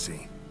seller's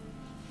urgency.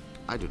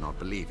 I do not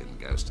believe in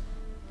ghosts.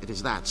 It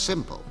is that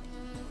simple.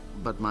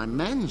 But my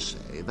men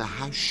say the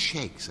house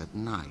shakes at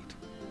night.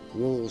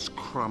 Walls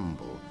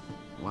crumble.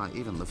 Why,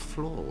 even the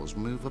floors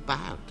move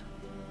about.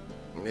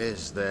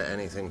 Is there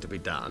anything to be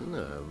done?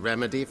 A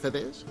remedy for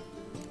this?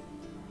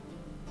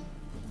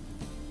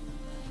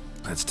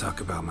 Let's talk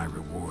about my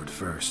reward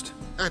first.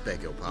 I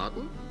beg your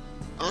pardon?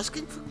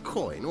 Asking for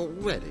coin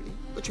already?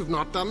 But you've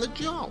not done the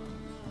job.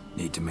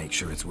 Need to make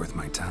sure it's worth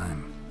my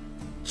time.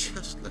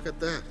 Just look at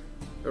that.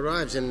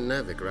 Arrives in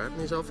Novigrad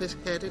and is off his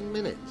head in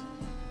minutes.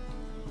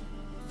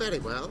 Very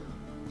well.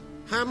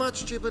 How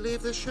much do you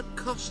believe this should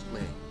cost me?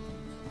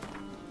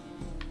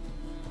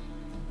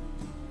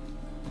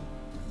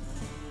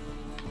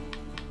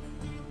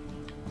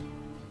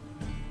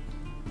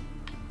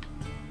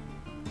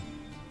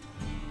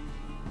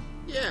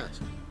 Yes,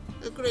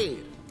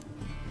 agreed.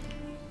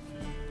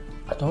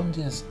 don't want to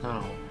do this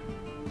now.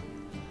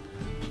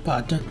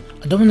 But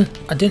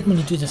I didn't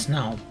want to do this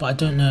now, but I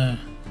don't know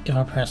if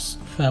I press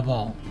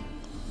farewell,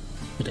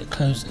 would it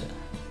close it?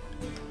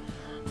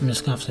 I'm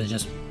just gonna have to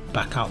just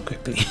back out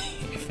quickly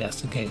if that's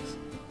the case.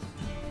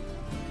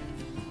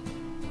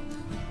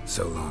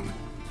 So long.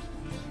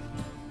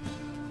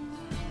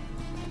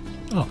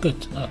 Oh,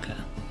 good. Okay,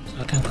 so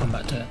I can come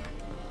back to it.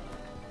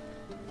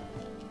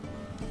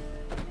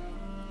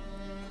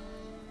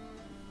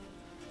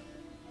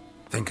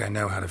 Think I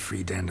know how to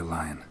free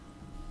Dandelion.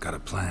 Got a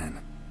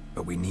plan,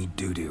 but we need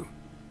Dudu.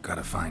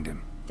 Gotta find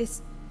him.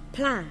 This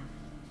plan?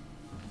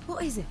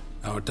 What is it?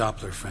 Our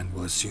Doppler friend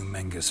will assume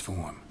Menga's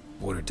form.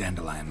 Order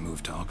Dandelion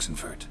moved to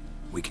Oxenfurt.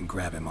 We can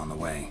grab him on the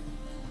way.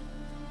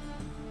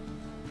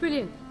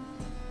 Brilliant.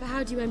 But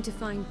how do you aim to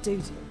find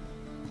Dudu?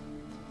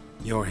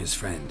 You're his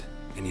friend.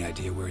 Any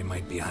idea where he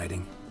might be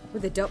hiding?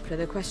 With the Doppler,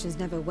 the question's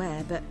never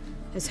where, but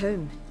as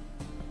whom.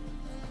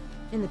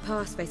 In the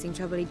past, facing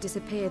trouble, he'd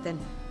disappear, then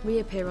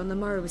reappear on the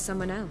morrow with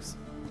someone else.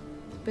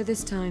 But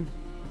this time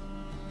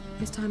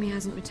he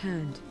hasn't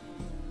returned.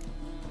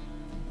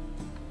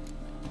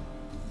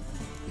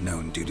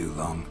 Known Dudu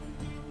long?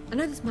 I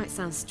know this might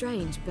sound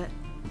strange, but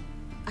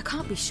I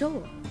can't be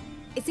sure.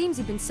 It seems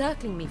he'd been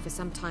circling me for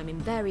some time in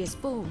various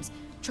forms,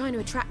 trying to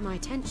attract my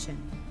attention.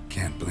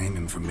 Can't blame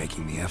him for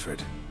making the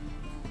effort.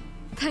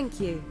 Thank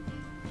you.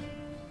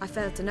 I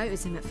failed to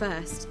notice him at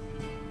first.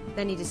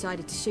 Then he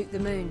decided to shoot the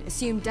moon,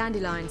 assumed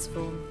Dandelion's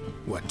form.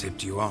 What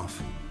tipped you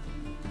off?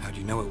 How'd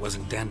you know it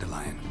wasn't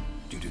Dandelion?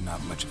 Dudu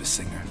not much of a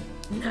singer?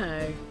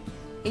 No.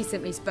 He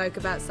simply spoke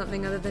about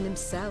something other than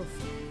himself.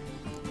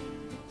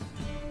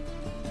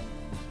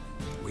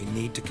 We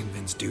need to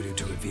convince Dudu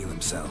to reveal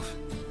himself.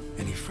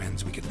 Any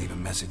friends we could leave a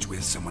message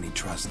with, someone he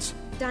trusts?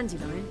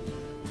 Dandelion?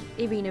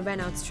 Irina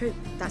Renard's troupe,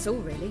 that's all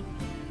really.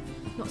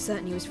 Not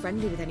certain he was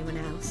friendly with anyone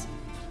else.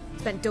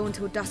 Spent dawn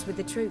till dusk with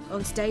the troupe,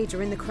 on stage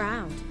or in the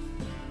crowd.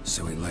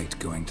 So he liked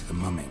going to the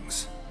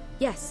mummings?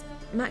 Yes,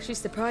 I'm actually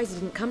surprised he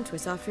didn't come to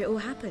us after it all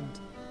happened.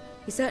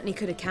 He certainly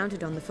could have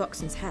counted on the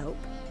Foxen's help.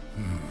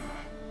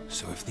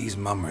 So if these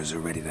mummers are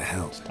ready to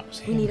help...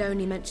 We need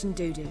only mention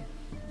Dudu.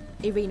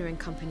 Irina and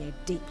company are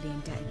deeply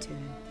indebted to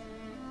him.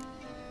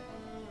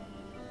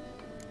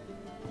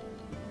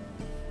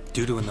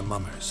 Dudu and the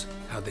mummers,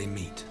 how'd they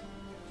meet?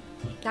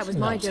 That was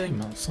my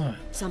doing.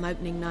 Some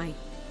opening night.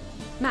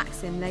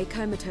 Maxim lay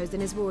comatose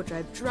in his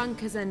wardrobe,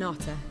 drunk as an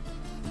otter.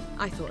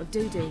 I thought of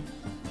Dudu.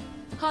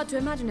 Hard to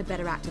imagine a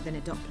better actor than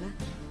a Doppler.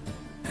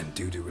 And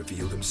Dudu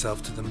revealed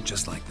himself to them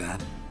just like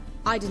that?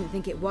 I didn't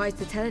think it wise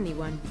to tell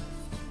anyone.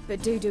 But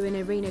Dudu and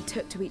Irina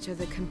took to each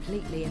other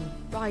completely and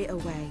right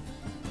away.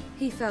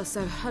 He fell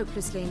so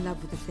hopelessly in love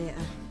with the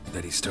theatre.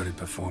 That he started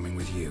performing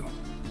with you?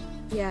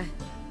 Yeah.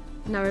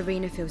 Now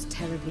Irina feels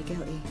terribly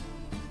guilty.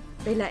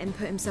 They let him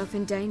put himself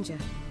in danger.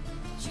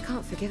 She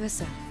can't forgive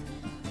herself.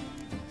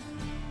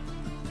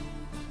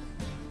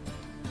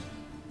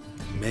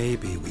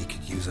 Maybe we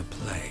could use a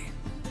play.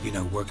 You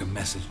know, work a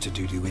message to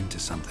Dudu into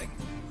something.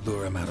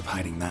 Lure him out of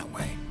hiding that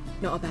way.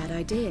 Not a bad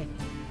idea,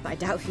 but I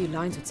doubt a few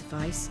lines would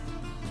suffice.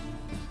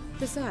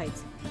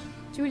 Besides,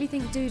 do you really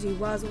think Dudu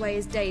whiles away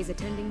his days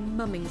attending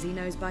mummings he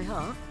knows by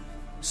heart?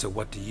 So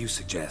what do you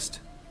suggest?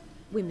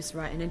 We must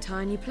write an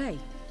entire new play.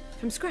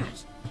 From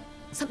scratch.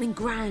 Something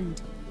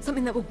grand.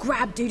 Something that will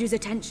grab Dudu's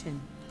attention.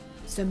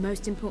 So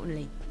most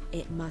importantly,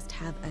 it must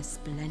have a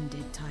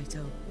splendid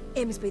title.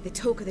 It must be the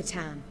talk of the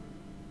town.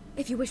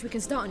 If you wish, we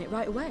can start on it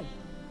right away.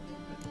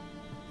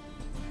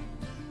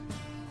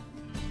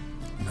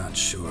 Not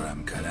sure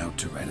I'm cut out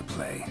to write a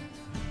play.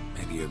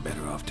 Maybe you're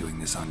better off doing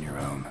this on your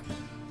own.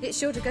 It's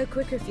sure to go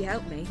quicker if you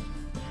help me.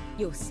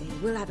 You'll see,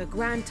 we'll have a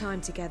grand time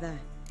together.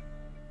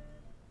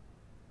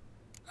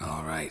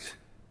 All right.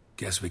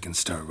 Guess we can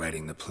start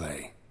writing the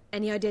play.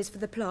 Any ideas for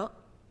the plot?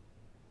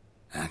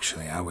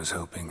 Actually, I was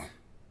hoping...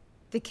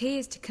 The key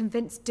is to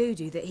convince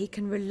Dudu that he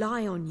can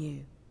rely on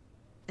you,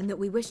 and that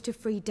we wish to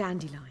free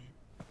Dandelion.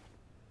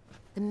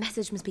 The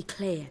message must be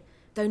clear,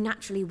 though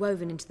naturally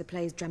woven into the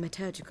play's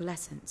dramaturgical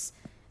essence,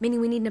 meaning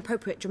we need an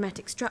appropriate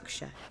dramatic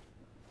structure.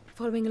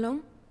 Following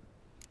along?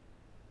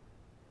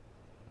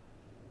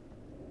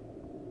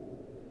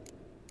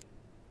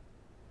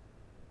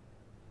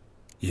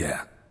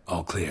 Yeah,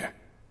 all clear.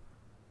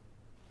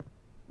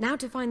 Now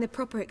to find the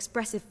proper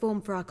expressive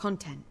form for our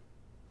content.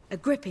 A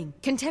gripping,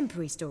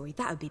 contemporary story,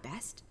 that would be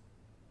best.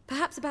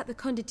 Perhaps about the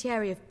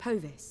condottieri of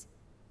Povis.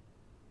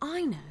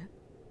 I know.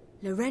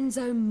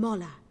 Lorenzo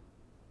Molla.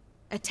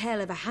 A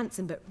tale of a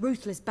handsome but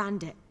ruthless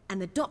bandit,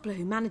 and the Doppler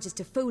who manages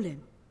to fool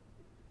him.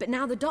 But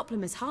now the Doppler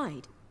must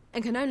hide,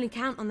 and can only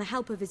count on the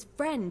help of his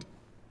friend,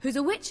 who's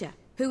a witcher,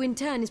 who in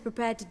turn is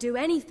prepared to do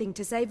anything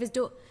to save his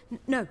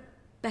no,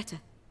 better.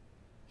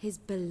 His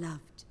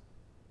beloved.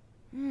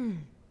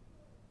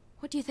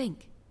 What do you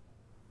think?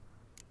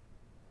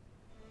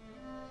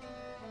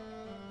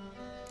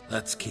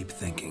 Let's keep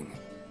thinking.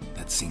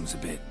 That seems a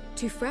bit...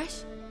 Too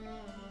fresh?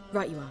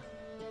 Right you are.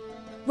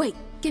 Wait,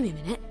 give me a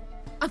minute.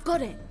 I've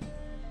got it!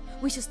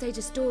 We shall stage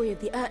a story of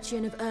the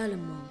Urcheon of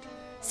Erlenwald,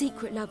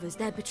 Secret lovers,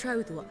 their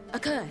betrothal, a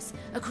curse,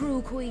 a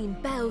cruel queen,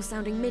 bells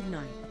sounding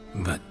midnight.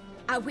 But...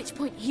 At which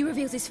point he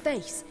reveals his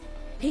face.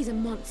 He's a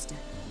monster,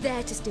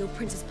 there to steal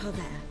Princess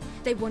Parvera.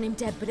 They want him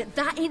dead, but at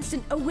that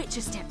instant a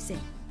Witcher steps in.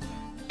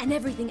 And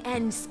everything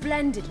ends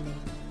splendidly.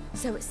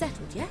 So it's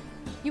settled, yeah?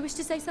 You wish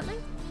to say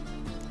something?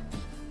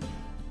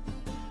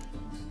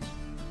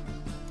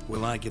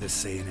 Will I get a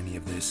say in any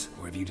of this,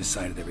 or have you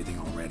decided everything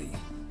already?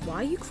 Why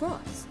are you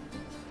cross?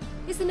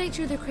 It's the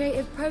nature of the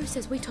creative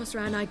process. We toss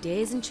around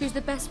ideas and choose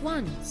the best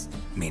ones.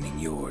 Meaning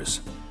yours.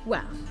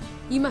 Well,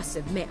 you must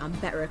admit I'm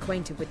better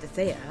acquainted with the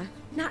theatre.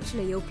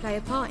 Naturally, you'll play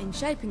a part in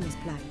shaping this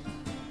play.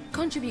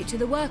 Contribute to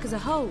the work as a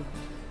whole.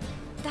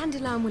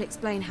 Dandelion will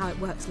explain how it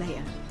works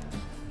later.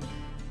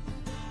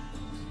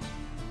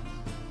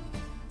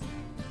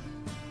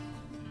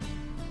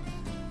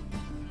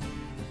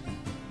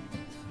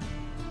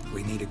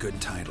 We need a good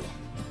title.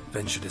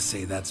 Venture to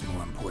say that's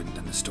more important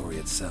than the story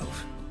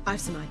itself. I've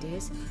some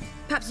ideas.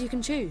 Perhaps you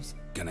can choose.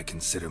 Gonna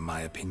consider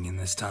my opinion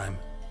this time?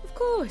 Of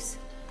course.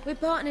 We're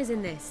partners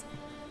in this.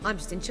 I'm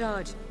just in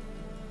charge.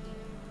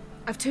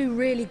 I've two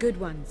really good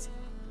ones.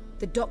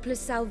 The Doppler's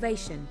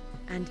Salvation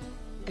and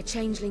A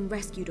Changeling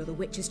Rescued or The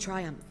Witcher's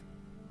Triumph.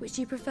 Which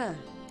do you prefer?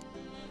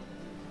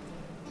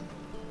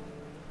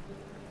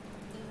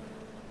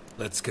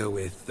 Let's go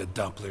with The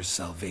Doppler's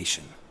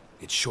Salvation.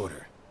 It's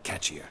shorter,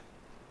 catchier.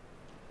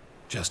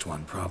 Just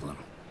one problem.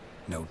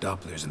 No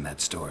Dopplers in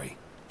that story.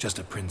 Just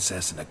a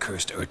princess and a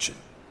cursed urchin.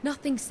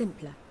 Nothing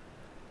simpler.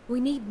 We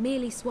need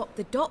merely swap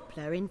the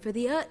Doppler in for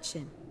the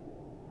urchin.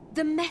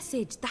 The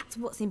message, that's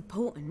what's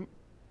important.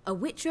 A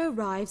Witcher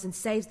arrives and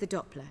saves the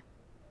Doppler.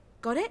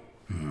 Got it?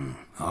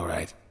 All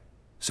right.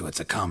 So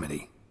it's a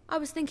comedy. I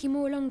was thinking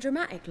more along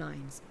dramatic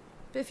lines.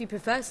 But if you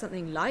prefer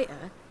something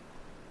lighter...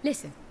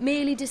 Listen,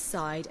 merely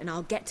decide and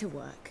I'll get to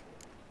work.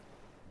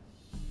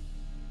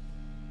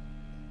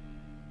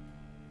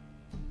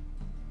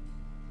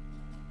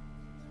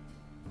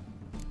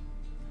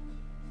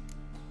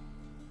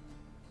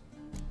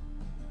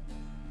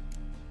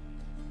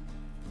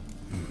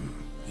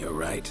 You're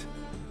right.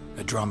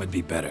 A drama'd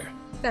be better.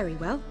 Very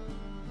well.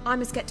 I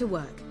must get to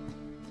work.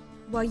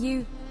 While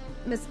you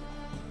must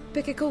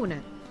pick a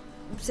corner.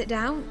 Sit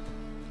down,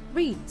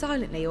 read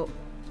silently, or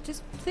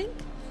just think.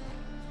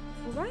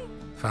 All right?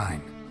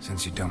 Fine,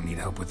 since you don't need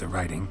help with the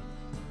writing.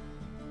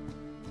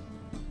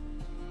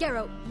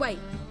 Geralt, wait.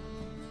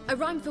 A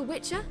rhyme for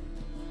Witcher?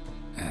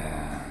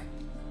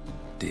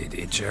 Did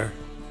Itcher?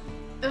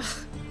 Ugh.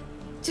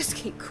 Just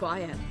keep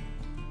quiet.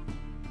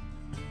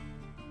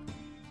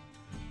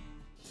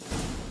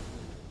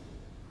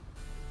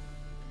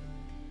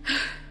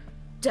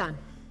 Done.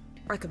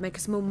 I could make a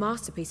small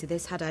masterpiece of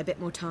this had I a bit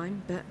more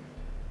time, but...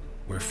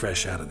 We're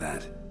fresh out of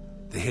that.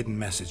 The hidden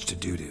message to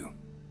Dudu.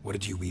 What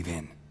did you weave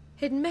in?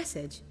 Hidden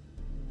message?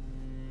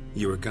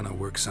 You were gonna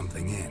work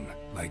something in,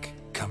 like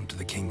come to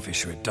the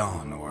Kingfisher at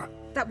dawn, or...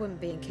 That wouldn't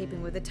be in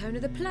keeping with the tone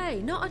of the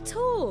play, not at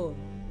all.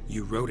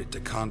 You wrote it to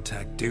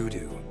contact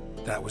Dudu.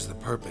 That was the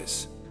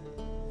purpose.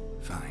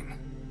 Fine.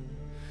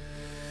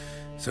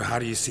 So how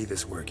do you see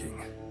this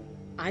working?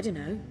 I don't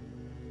know.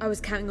 I was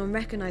counting on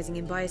recognizing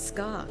him by his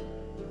scar.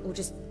 Or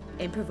just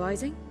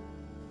improvising?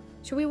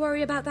 Shall we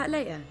worry about that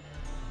later?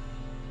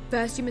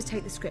 First, you must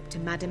take the script to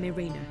Madame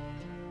Irina.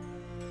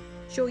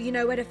 Sure you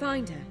know where to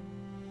find her?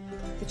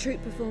 The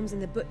troupe performs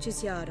in the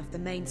Butcher's Yard off the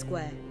main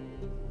square.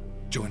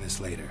 Join us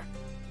later.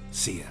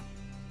 See ya.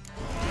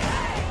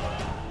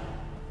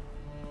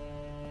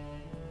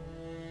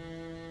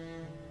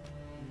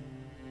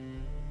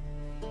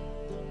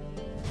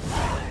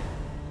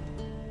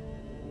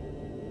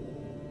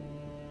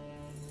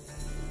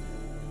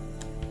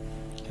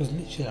 It was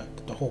literally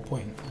like the whole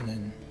point, and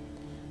then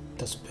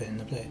doesn't put it in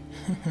the play.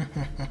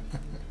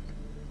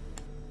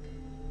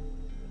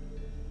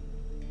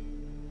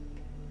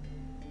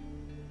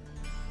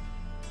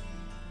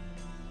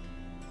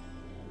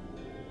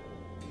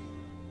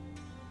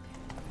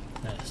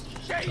 Let's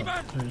just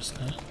drop first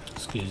there.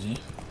 Excuse you.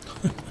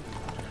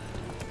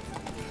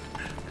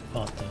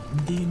 Fought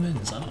the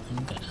demons out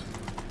in there.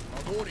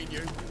 I'm warning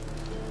you.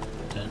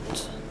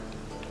 Don't.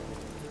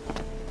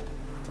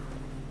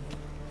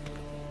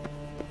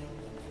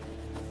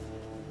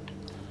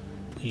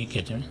 Are you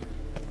kidding me?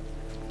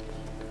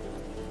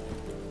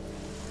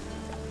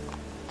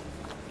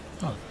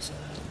 Oh, that's it.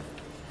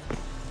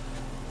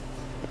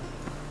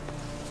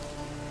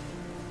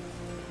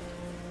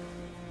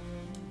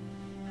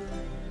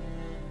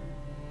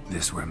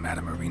 This where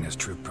Madame Irina's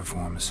troupe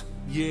performs?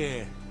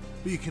 Yeah,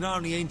 but you can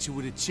only enter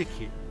with a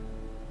ticket.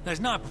 There's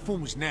no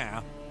performance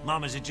now.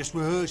 Mamas are just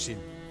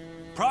rehearsing.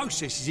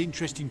 Process is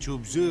interesting to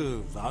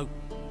observe, though.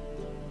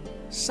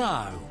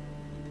 So,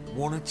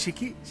 want a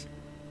ticket?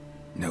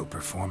 No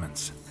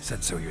performance.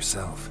 Said so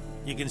yourself.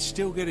 You can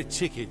still get a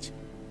ticket.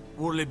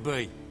 What'll it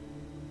be?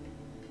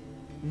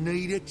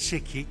 Need a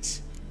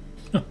ticket?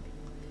 I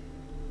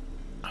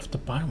have to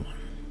buy one.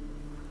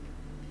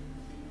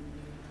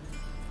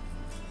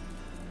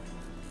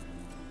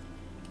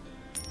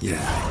 Yeah,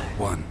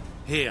 one.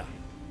 Here.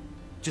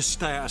 Just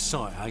stay out of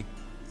sight, eh?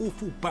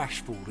 Awful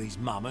bashful, these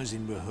mummers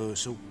in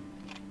rehearsal.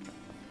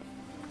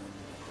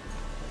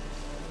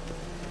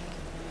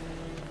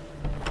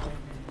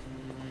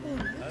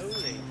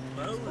 Holy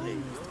moly,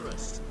 you're a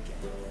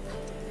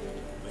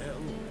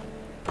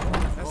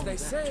as they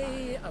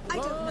say, a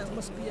bard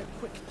must be a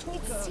quick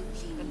talker,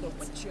 and the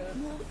Witcher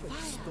a quick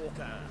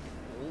stalker.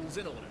 All's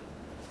in order.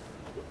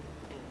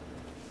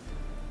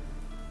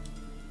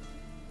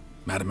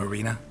 Madame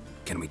Marina,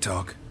 can we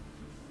talk?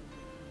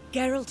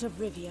 Geralt of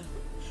Rivia.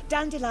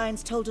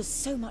 Dandelion's told us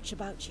so much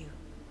about you.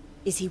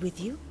 Is he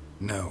with you?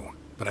 No,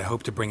 but I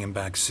hope to bring him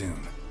back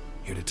soon.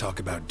 Here to talk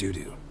about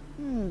Dudu.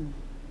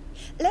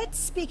 Let's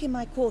speak in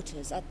my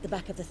quarters at the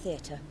back of the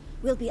theatre.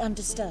 We'll be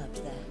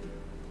undisturbed there.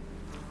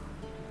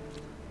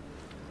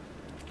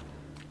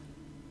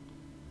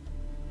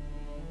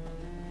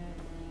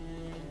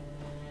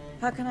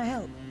 How can I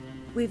help?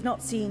 We've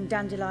not seen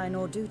Dandelion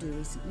or Dudu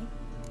recently.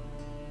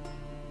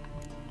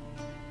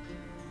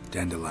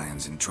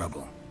 Dandelion's in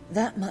trouble.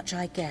 That much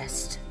I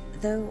guessed,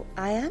 though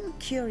I am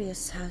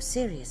curious how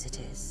serious it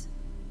is.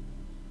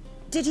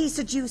 Did he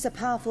seduce a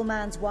powerful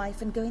man's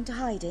wife and go into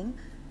hiding?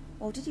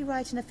 Or did he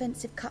write an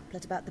offensive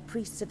couplet about the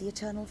priests of the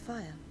eternal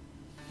fire?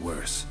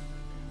 Worse.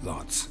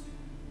 Lots.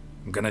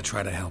 I'm gonna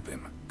try to help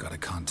him. Gotta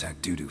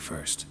contact Dudu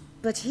first.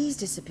 But he's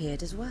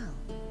disappeared as well.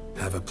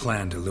 Have a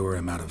plan to lure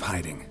him out of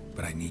hiding,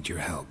 but I need your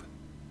help.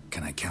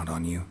 Can I count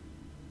on you?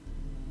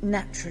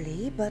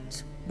 Naturally,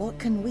 but what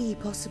can we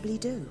possibly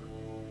do?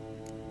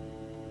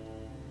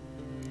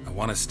 I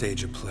want to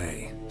stage a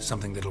play,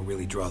 something that'll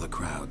really draw the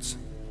crowds.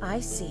 I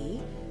see.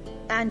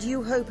 And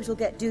you hope it'll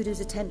get Dudu's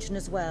attention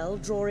as well,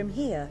 draw him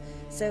here.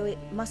 So it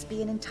must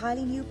be an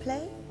entirely new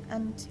play?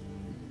 And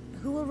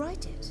who will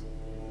write it?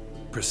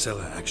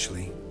 Priscilla,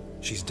 actually.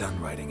 She's done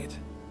writing it.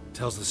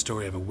 Tells the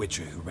story of a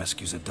witcher who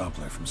rescues a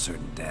Doppler from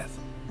certain death.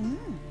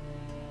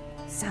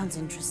 Sounds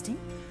interesting.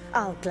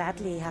 I'll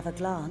gladly have a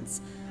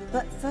glance.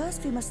 But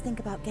first we must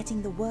think about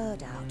getting the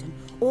word out and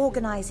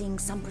organizing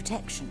some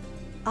protection.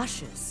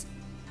 Ushers.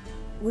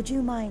 Would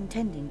you mind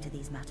tending to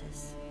these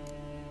matters?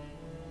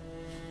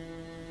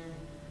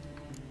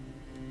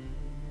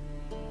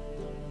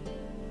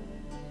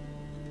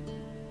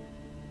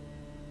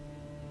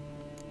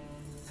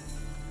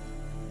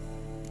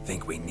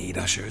 Think we need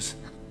ushers?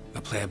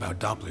 A play about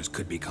Dopplers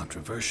could be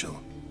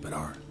controversial, but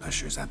are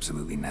ushers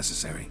absolutely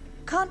necessary?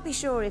 Can't be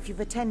sure if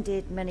you've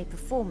attended many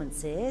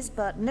performances,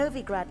 but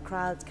Novigrad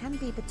crowds can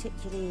be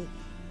particularly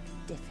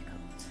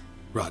difficult.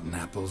 Rotten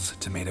apples,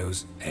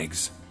 tomatoes,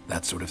 eggs,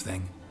 that sort of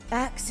thing?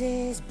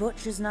 Axes,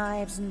 butcher's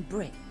knives, and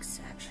bricks,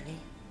 actually.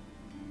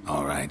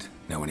 All right.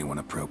 Know anyone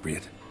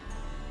appropriate?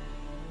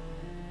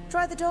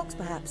 Try the docks,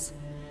 perhaps.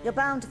 You're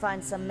bound to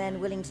find some men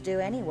willing to do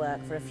any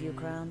work for a few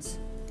crowns.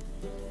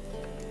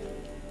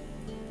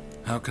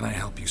 How can I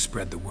help you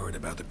spread the word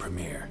about the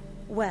premiere?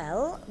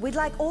 Well, we'd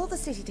like all the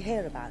city to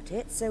hear about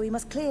it, so we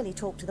must clearly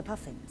talk to the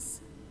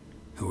Puffins.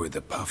 Who are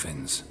the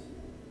Puffins?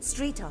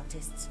 Street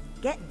artists.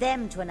 Get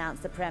them to announce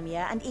the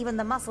premiere, and even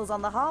the muscles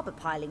on the harbour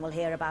piling will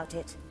hear about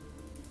it.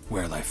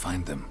 Where'll I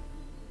find them?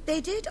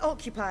 They did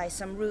occupy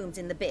some rooms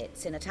in the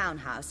Bits in a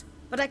townhouse,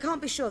 but I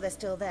can't be sure they're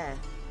still there.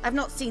 I've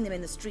not seen them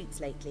in the streets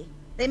lately.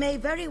 They may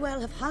very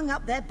well have hung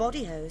up their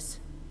body hose.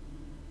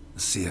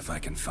 See if I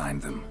can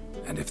find them,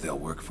 and if they'll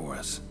work for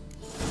us.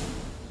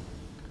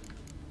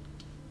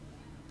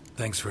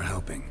 Thanks for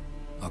helping.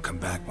 I'll come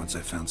back once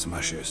I've found some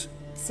ushers.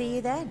 See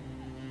you then.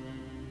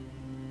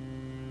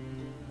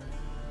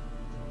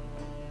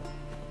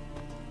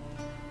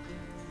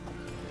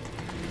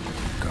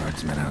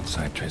 Guardsmen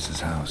outside Triss's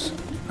house.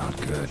 Not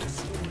good.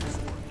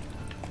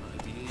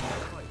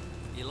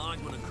 You like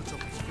when I cut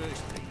up his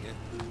first finger?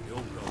 You're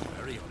grown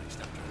very honest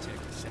after I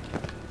take the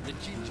second. The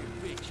ginger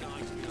bitch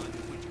hides behind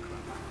the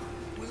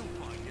witchcraft. We'll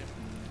find you.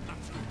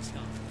 That's good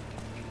stuff.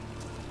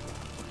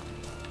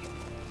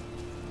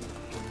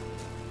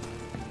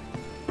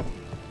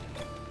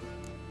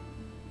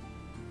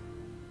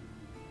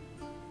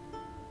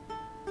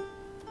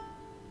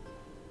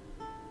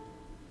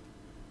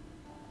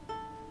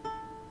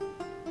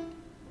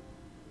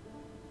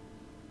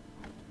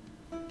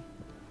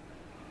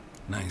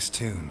 Nice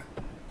tune.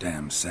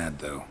 Damn sad,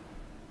 though.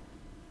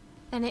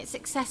 Then it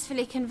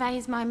successfully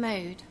conveys my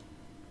mood.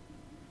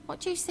 What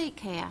do you seek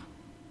here?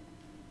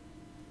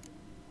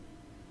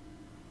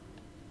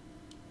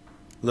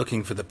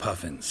 Looking for the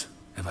Puffins.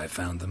 Have I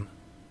found them?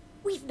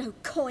 We've no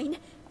coin.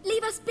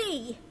 Leave us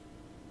be.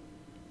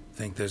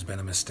 Think there's been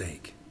a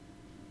mistake.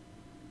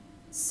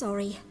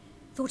 Sorry.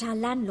 Thought our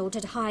landlord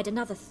had hired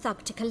another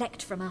thug to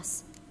collect from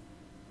us.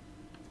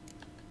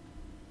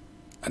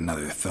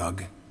 Another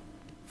thug?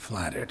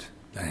 Flattered.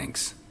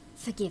 Thanks.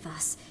 Forgive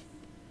us.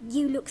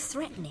 You look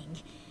threatening,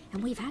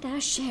 and we've had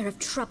our share of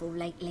trouble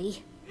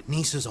lately.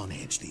 Nisa's on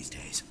edge these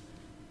days.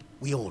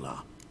 We all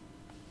are.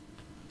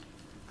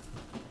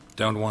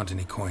 Don't want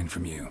any coin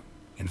from you.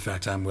 In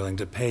fact, I'm willing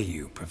to pay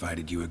you,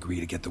 provided you agree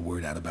to get the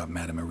word out about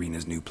Madame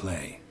Marina's new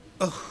play.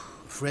 Oh,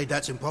 afraid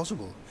that's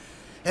impossible.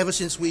 Ever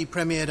since we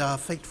premiered our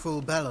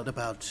fateful ballad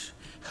about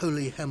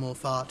holy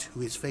Hemorfart, who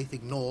his faith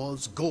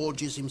ignores,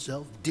 gorges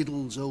himself,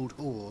 diddles old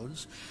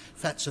whores,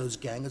 Fatso's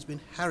gang has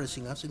been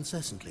harassing us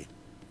incessantly.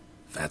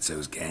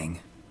 Fatso's gang?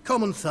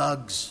 Common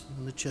thugs,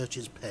 and the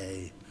church's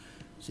pay.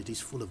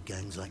 City's full of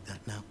gangs like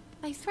that now.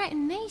 They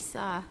threatened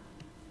Nisa.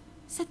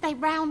 Said they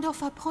round off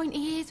her pointy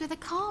ears with a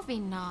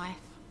carving knife.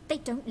 They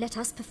don't let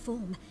us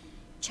perform.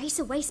 Chase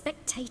away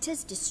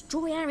spectators,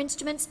 destroy our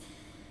instruments.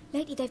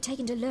 Lately they've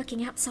taken to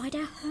lurking outside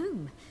our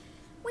home.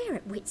 We're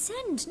at wit's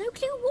end, no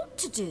clue what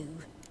to do.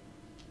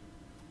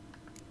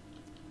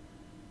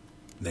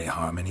 They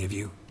harm any of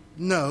you?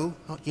 No,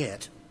 not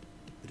yet.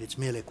 But it's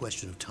merely a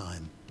question of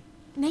time.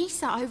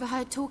 Nisa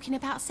overheard talking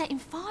about setting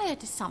fire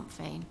to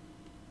something.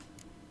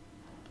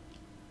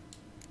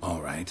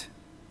 All right.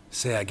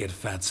 Say I get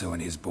Fatso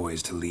and his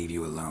boys to leave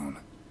you alone.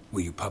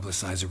 Will you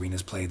publicize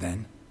Irina's play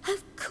then?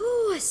 Of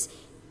course!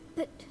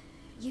 But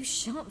you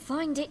shan't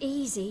find it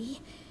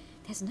easy.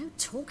 There's no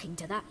talking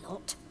to that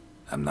lot.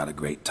 I'm not a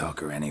great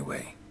talker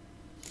anyway.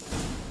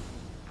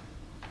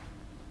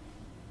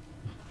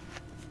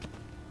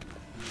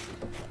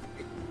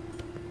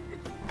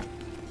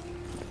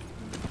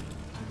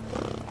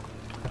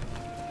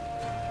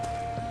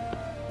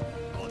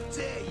 I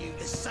dare you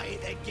to say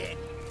it again.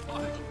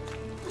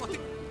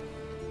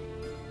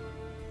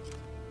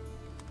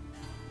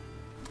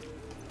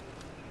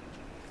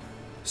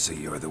 So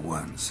you're the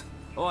ones.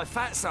 Oi,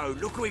 Fatso,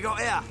 look what we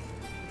got here.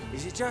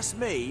 Is it just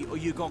me, or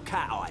you got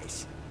cat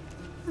eyes?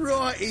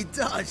 Right, he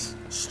does.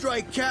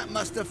 Stray cat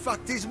must have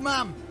fucked his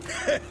mum.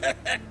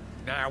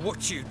 Now,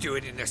 what you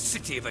doing in the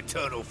City of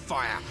Eternal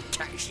Fire,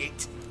 cat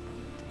shit?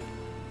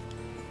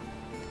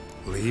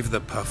 Leave the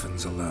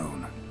puffins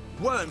alone.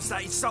 Worms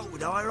that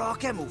insulted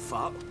Hierarch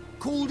Hemorfart,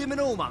 called him an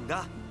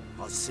whoremonger.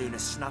 I'd sooner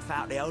snuff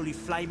out the holy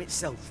flame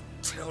itself.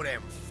 Tell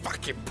them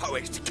fucking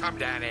poets to come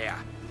down here.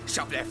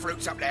 Shove their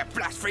fruits up their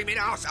blaspheming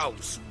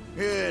arseholes.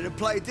 Yeah, to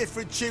play a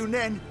different tune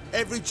then,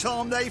 every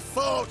time they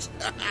fought.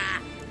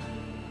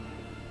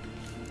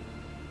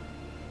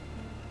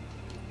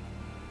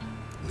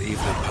 Leave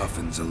the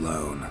puffins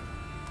alone.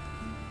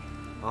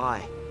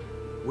 Aye,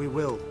 we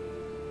will.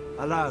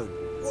 Alone.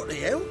 What the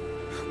hell?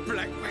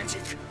 Black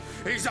magic!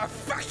 He's a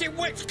fucking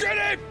witch! Get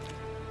him!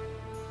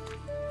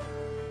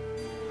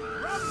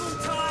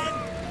 Rumble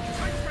time!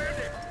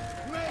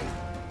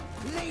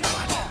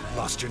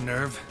 Lost your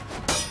nerve?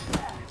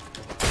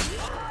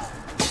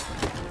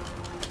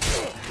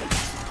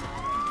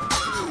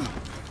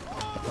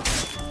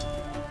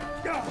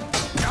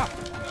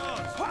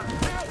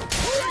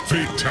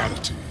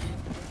 Fatality.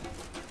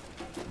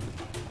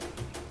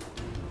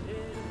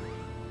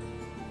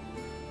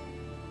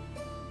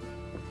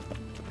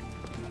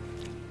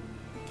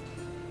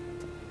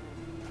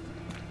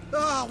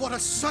 Ah, what a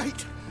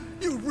sight!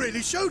 You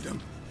really showed them.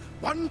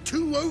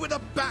 1-2 over the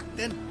back,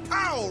 then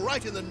pow,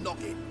 right in the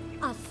noggin.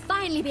 I'll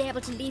finally be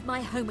able to leave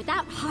my home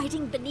without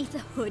hiding beneath a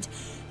hood.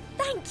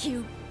 Thank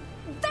you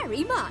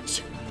very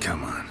much.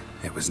 Come on,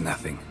 it was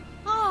nothing.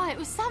 Oh, it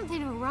was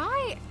something, all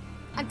right.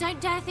 And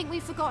don't dare think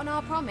we've forgotten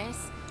our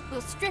promise.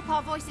 We'll strip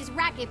our voices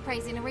ragged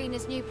praising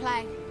Irina's new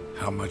play.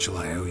 How much will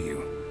I owe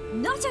you?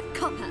 Not a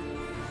copper.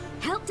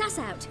 Helped us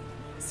out.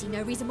 See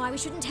no reason why we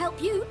shouldn't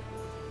help you.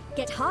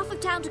 Get half of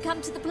town to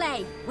come to the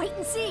play. Wait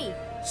and see.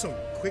 Some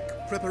quick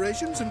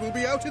preparations and we'll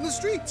be out in the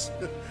streets.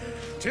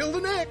 Till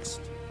the next.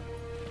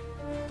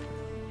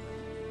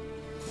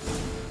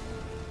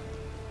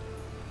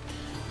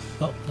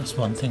 Well, that's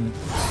one thing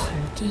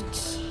sorted.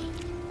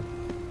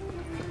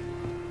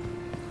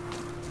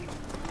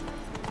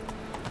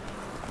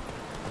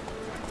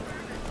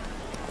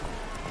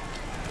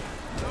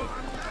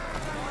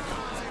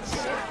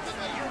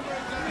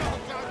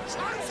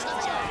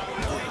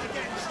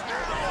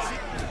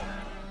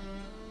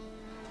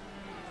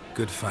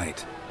 Good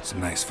fight. Some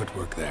nice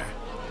footwork there.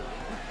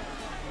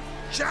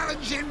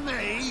 Challenging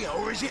me,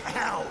 or is it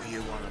hell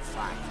you want to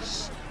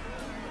face?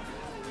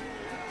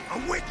 A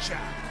Witcher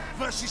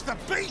versus the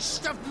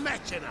Beast of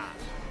Metina.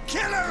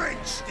 Killer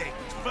instinct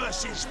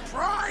versus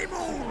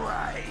primal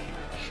rage.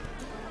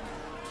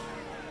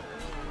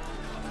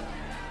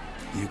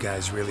 You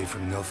guys really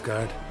from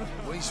Nilfgaard?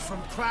 He's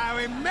from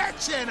ploughing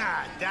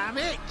Metina, damn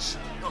it!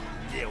 Not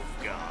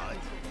Nilfgaard.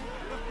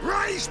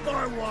 Raised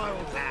by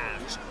wild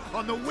hounds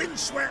on the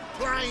windswept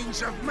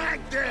plains of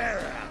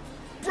Magdera.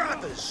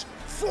 Brothers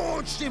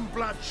forged in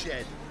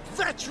bloodshed.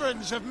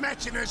 Veterans of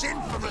Metina's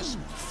infamous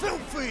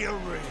filthy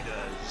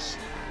arenas.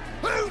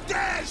 Who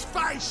dares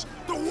face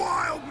the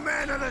wild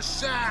men of the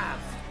south?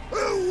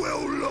 Who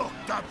will look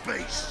the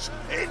beasts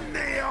in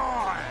the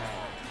eye?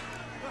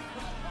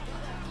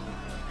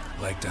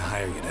 I'd like to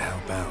hire you to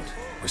help out.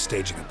 We're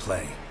staging a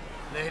play.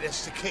 Need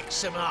us to kick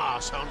some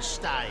ass on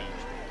stage.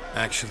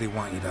 Actually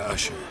want you to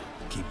usher.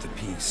 Keep the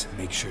peace.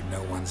 Make sure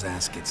no one's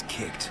ass gets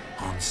kicked,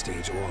 on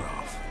stage or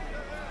off.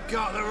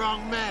 Got the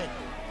wrong man.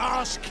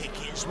 Ass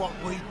kicking's what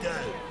we do.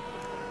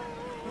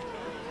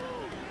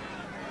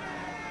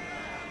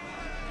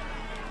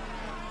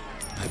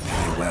 I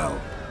pay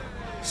well.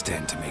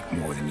 Stand to make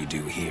more than you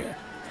do here.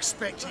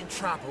 Expecting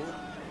trouble?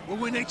 Will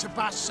we need to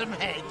bust some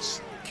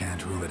heads?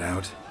 Can't rule it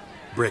out.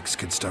 Bricks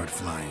could start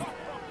flying.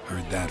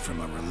 Heard that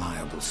from a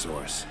reliable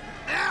source.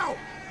 Ow!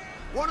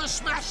 Want to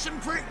smash some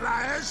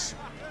bricklayers?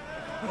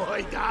 Oh,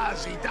 he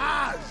does, he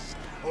does.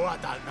 Oh, I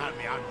don't know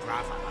my own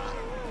brother.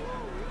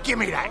 Give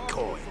me that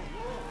coin.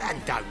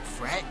 And don't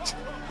fret.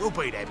 We'll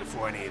be there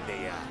before any of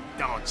the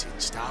dancing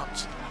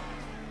starts.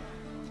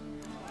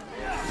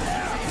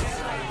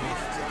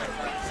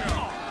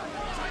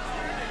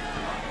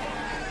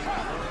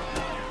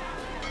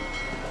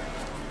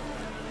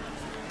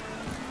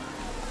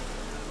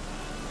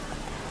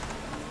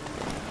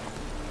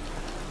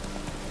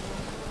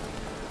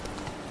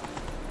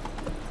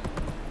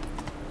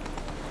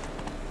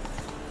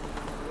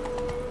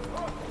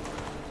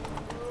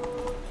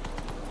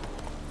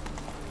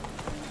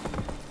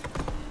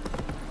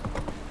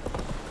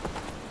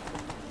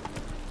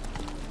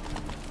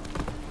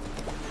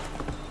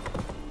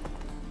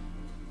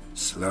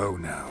 Slow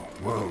now.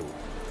 Whoa.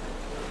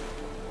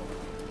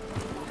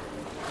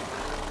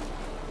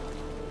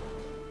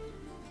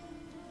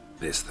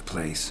 This the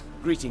place?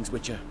 Greetings,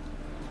 Witcher.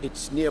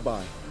 It's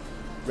nearby.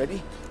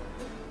 Ready?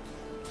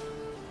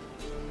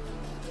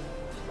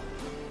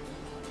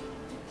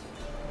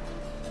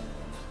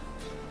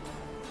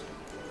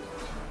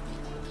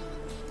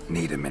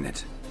 Need a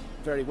minute.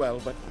 Very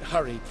well, but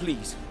hurry,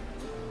 please.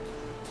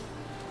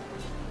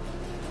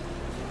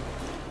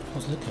 I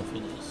was looking for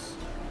this.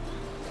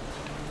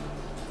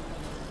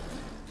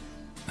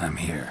 I'm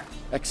here.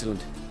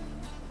 Excellent.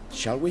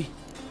 Shall we?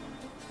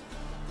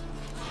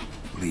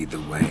 Lead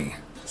the way.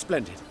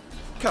 Splendid.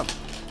 Come.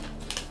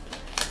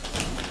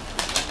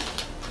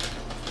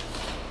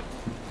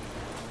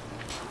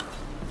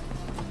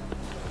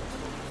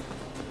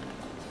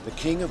 The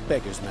King of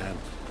Beggars, man.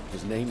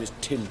 His name is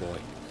Tin Boy.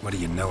 What do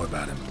you know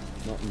about him?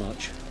 Not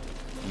much.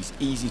 He's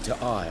easy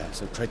to ire,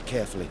 so tread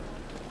carefully.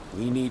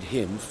 We need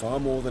him far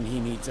more than he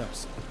needs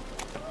us.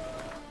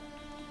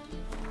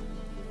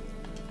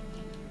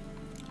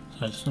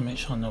 So I just want to make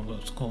sure I know what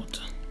it's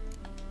called.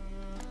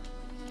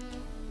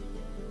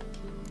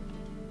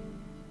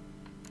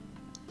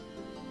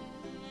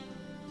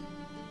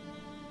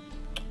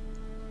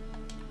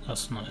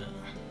 That's not it.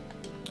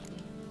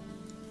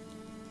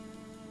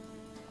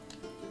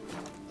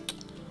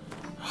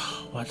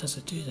 Why does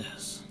it do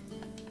this?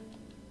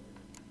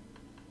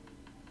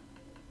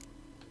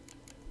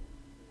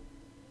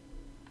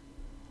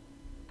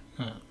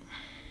 Oh,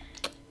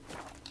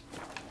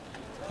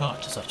 I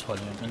just have to follow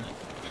a minute.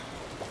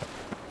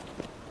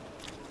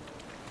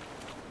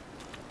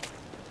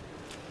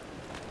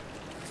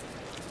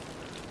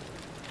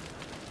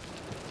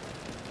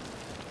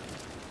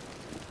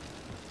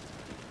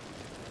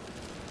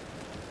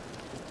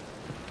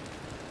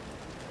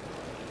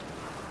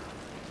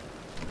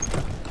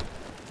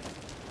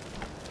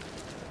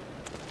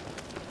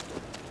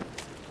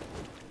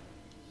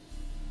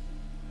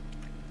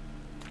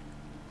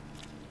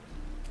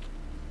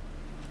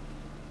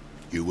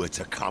 You were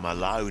to come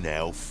alone,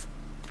 elf.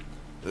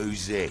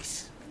 Who's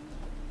this?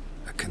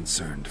 A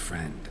concerned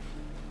friend.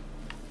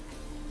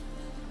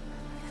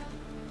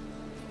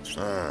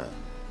 Ah.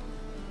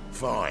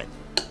 Fine.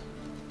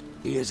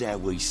 Here's how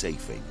we see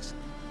things.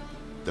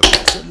 The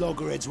box at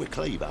loggerheads with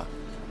Cleaver,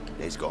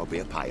 there's got to be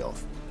a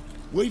payoff.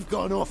 We've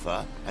got an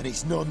offer, and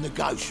it's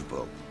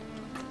non-negotiable.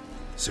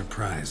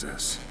 Surprise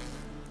us.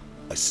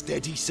 A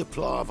steady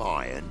supply of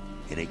iron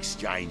in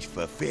exchange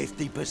for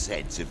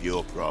 50% of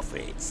your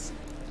profits.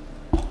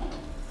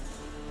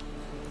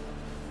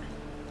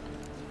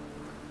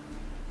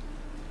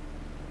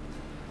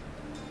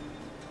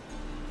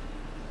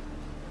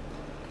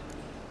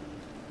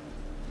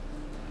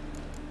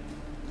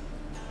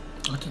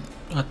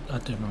 I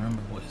don't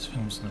remember what his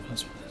film was in the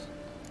first place.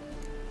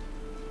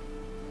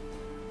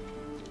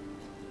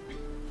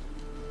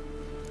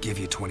 Give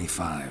you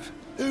 25.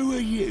 Who are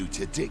you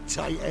to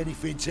dictate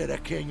anything to the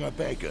King of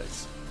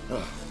Beggars?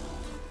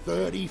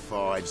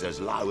 35's as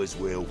low as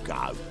we'll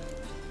go.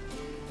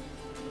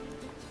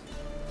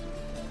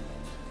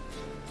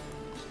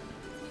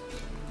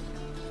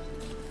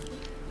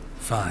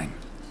 Fine.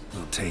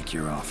 We'll take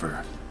your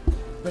offer.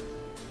 But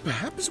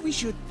perhaps we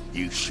should...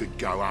 You should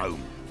go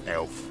home,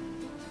 elf.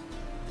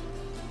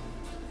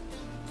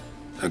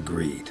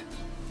 Agreed.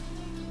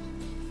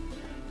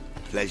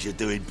 Pleasure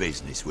doing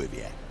business with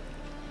you.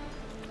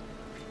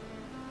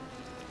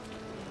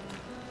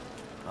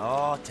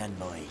 Oh, Tin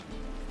Boy.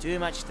 Too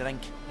much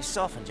drink. You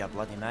softened your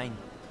bloody mind.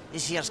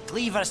 This here's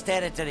Cleaver's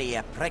territory,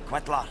 you prick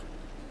whittler.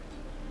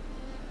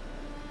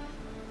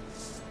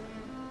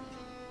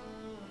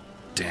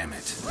 Damn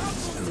it.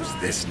 Who's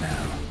this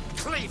now?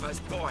 Cleaver's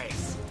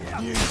boys.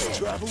 News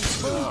travels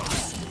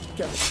fast.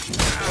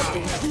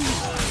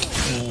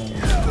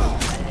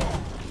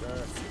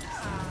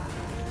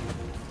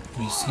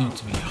 We seem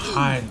to be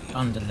highly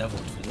underleveled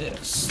for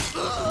this.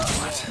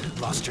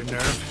 What? Lost your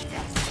nerve?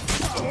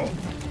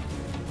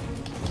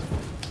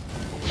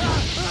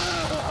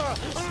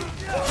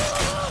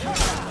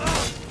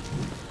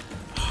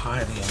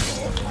 Highly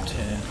underleveled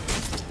here.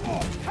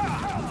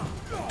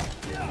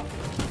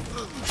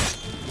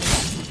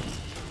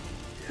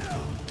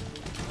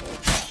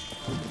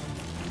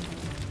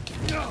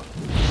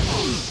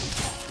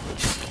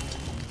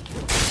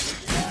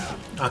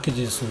 I could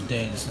do this all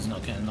day, this is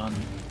not getting done.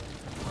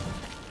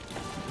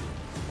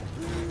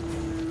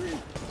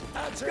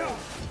 It's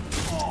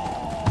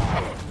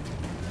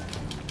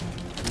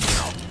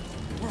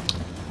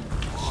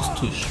just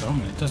too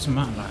strong, it doesn't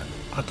matter, like,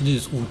 I could do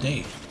this all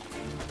day.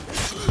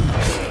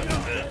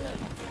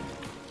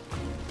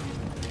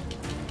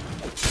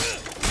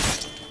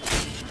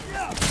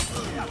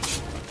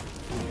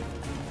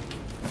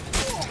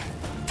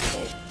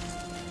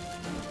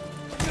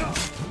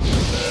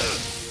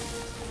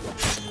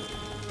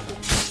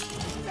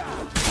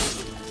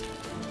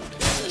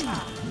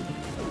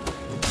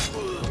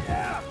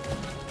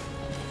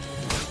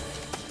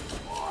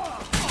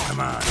 Come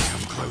on,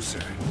 come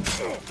closer.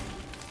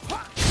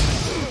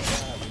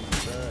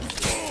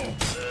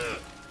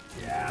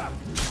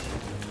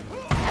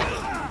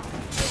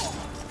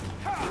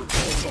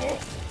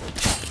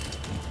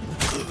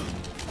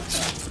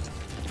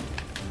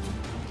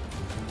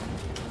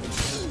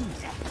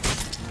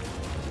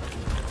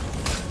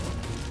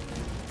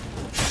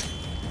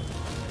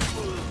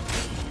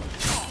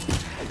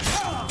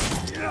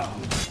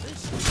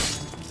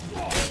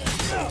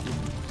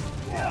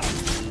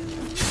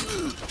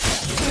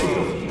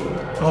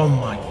 Oh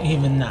my,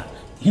 even that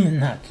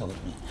killed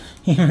me.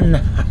 Even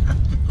that.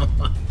 Oh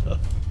my God.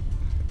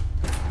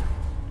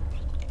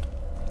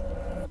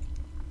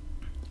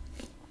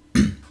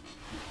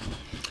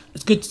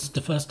 It's good, it's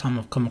the first time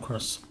I've come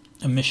across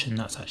a mission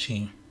that's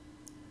actually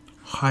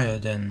higher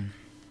than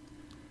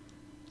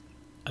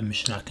a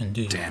mission I can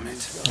do. Damn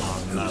it.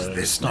 Oh no,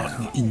 it starts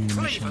me in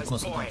the mission, of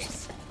course it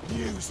does.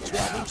 News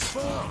travels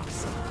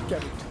fast.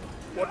 Get it.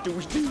 What do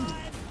we do?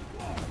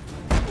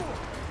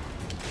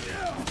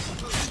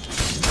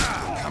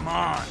 Come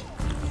on.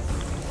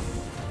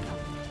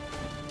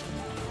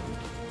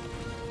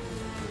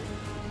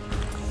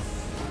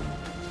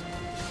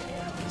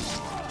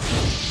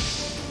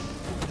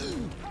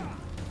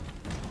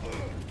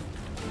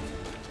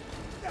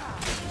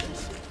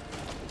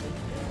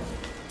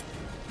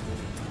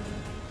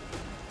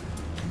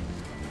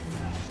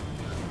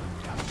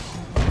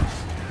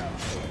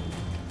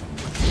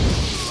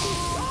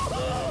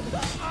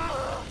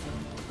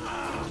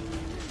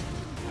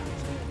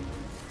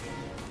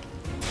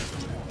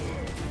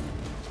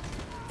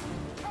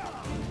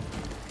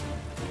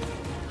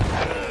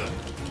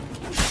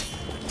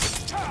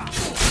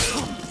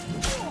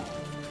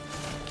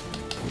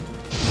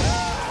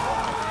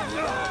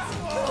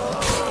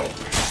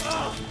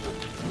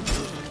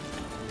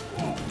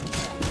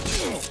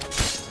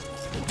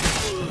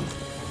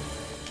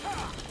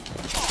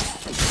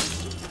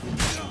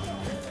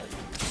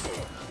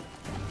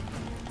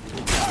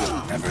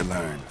 Never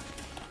learn.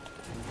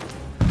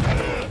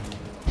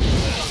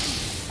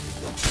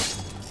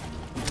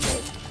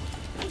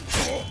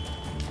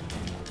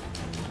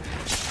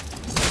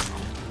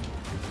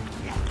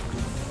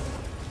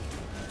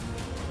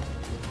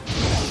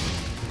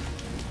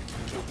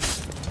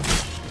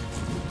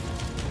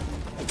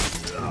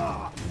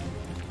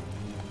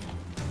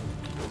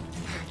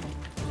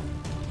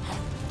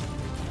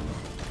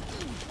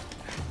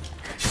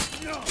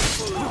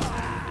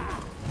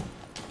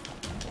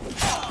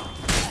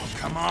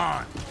 Come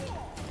on.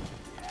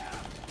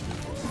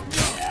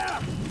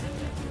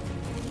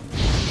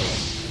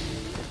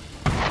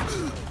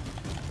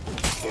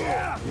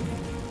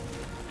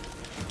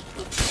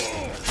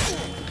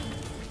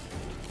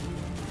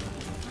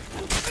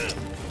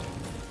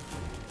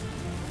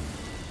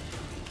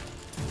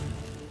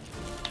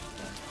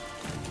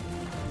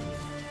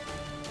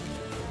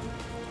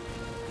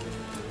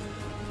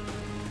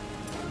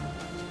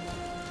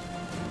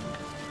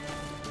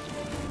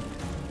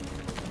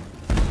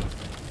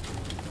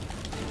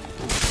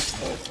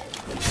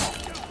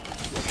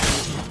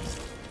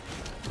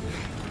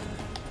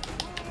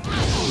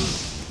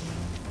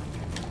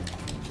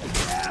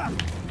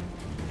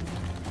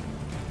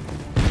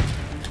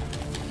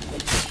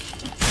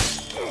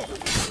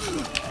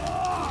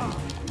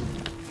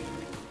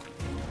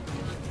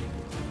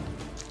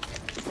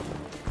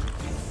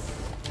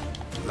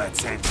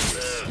 Let's end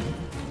this.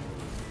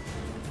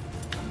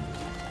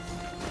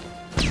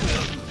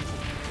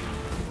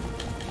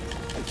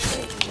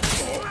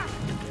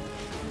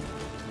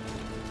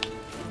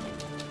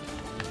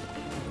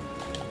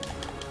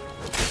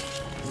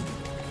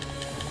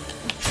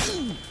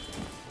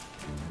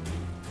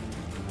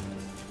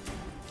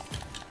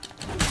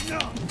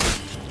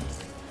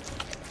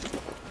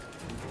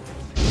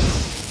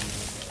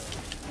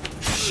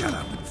 Shut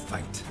up and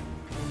fight.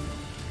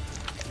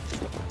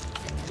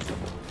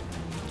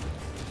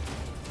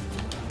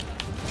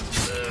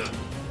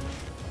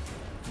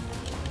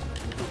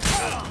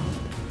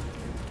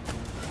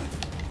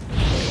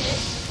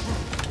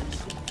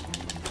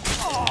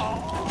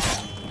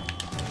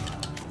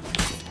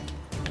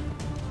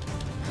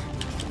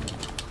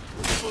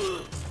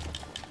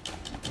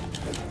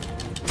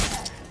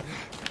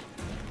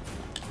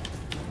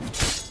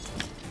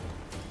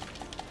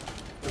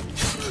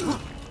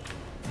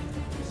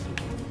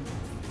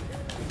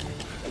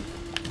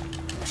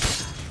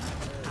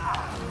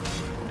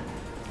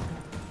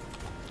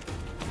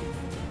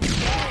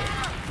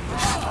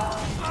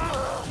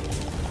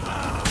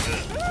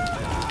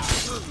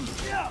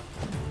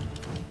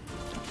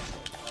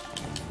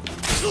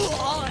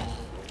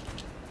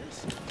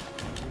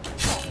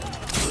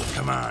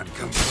 Come on,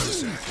 come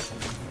closer.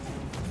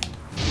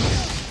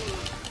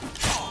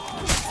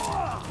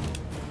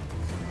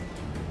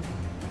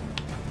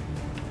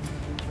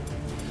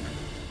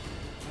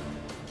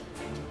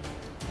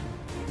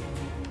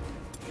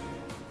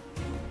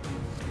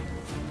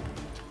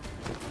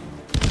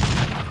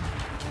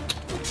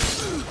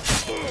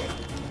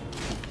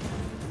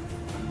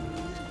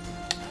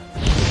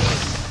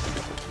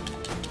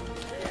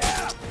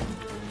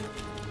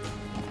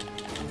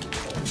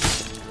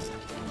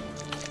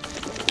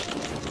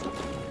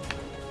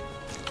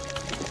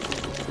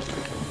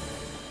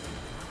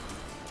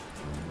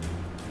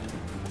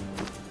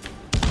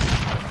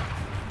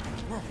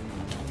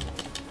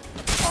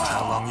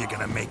 How long you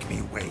gonna make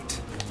me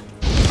wait?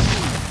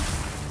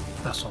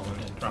 That's all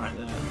we need right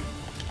there.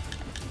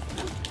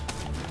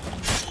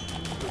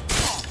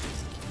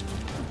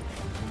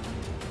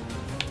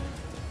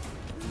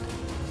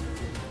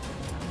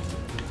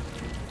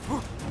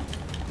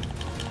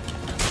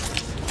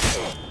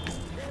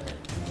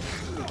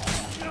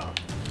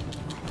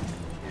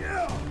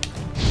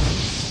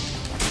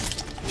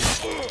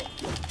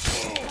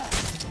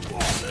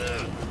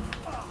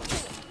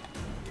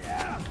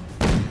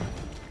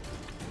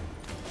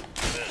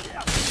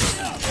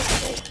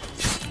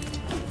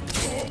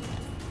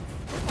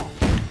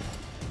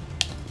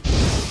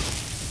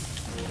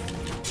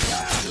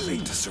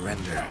 Late to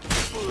surrender.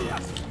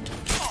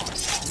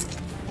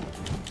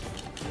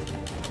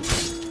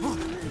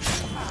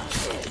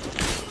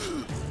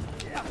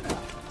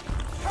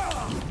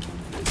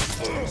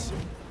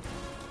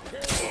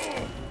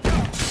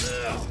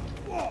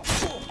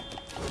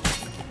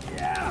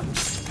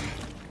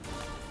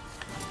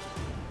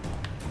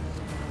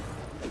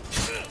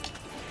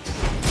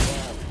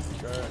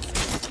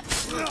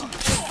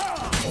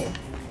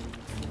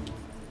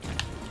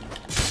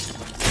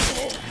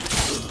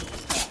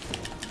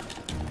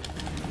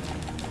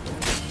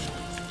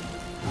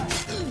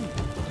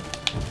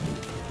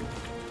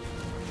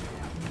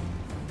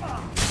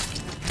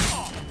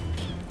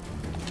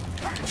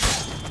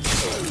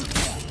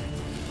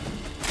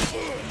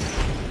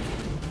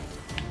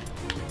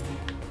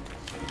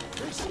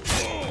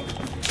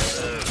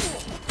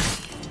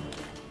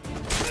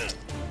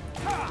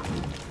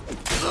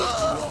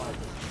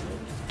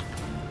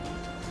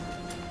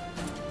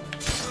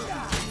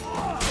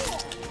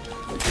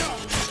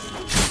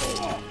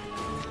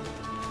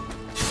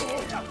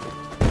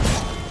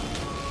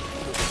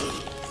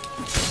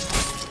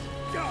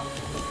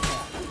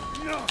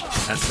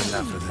 That's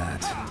enough of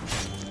that.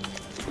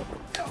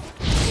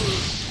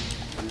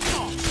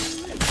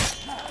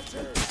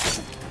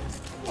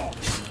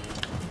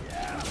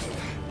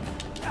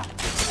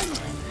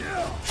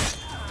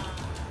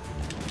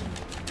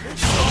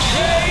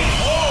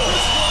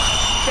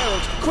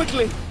 Geralt,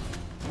 quickly!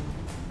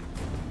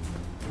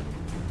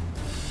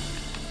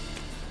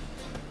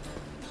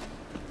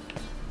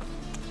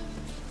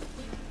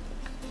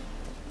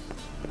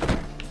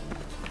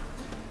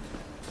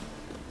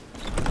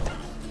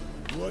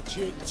 Watch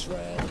it,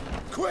 Tran.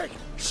 Quick!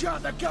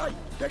 Shut the gate!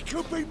 There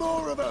could be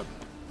more of them!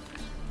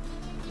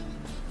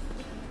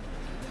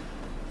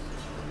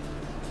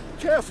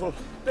 Careful!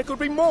 There could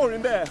be more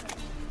in there!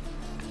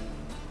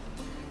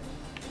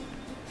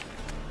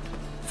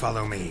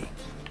 Follow me.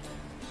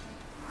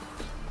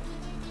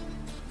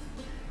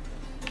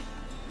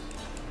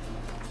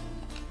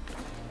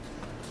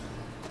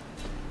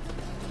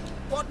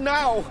 What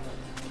now?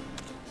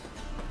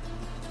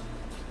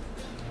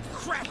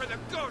 Crap in the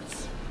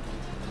goods!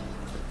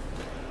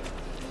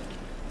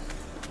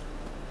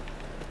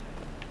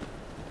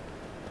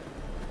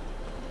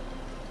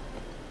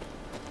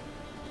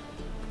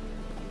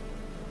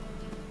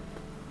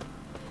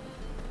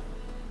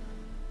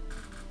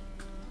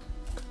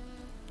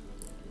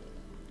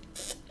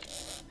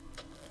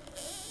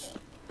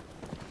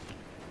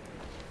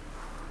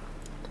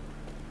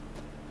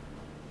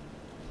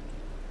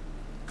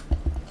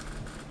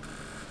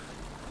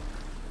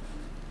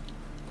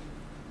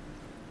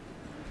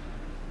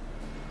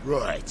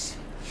 Right.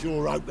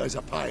 Sure hope there's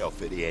a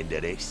payoff at the end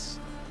of this.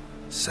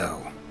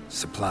 So,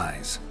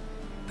 supplies.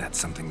 That's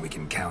something we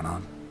can count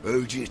on?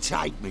 Who'd you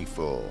take me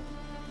for?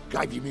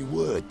 Gave you me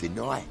word,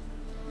 didn't I?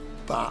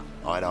 But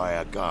I'd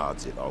hire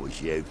guards if I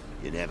was you.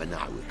 You never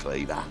know with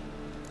Cleaver.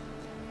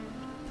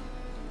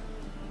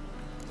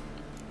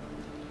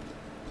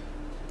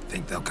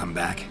 Think they'll come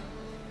back?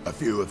 A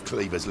few of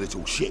Cleaver's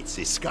little shits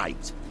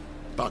escaped.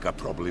 Bugger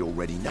probably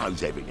already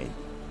knows everything.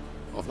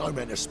 I've no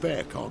men to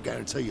spare, can't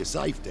guarantee your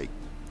safety.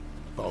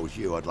 If I was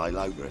you, I'd lay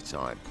low for a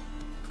time.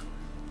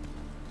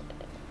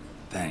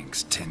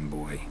 Thanks, Tin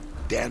Boy.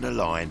 Down the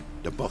line,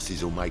 the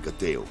bosses will make a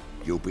deal.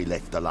 You'll be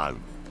left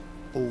alone.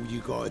 All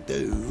you gotta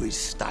do is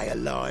stay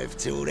alive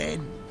till then.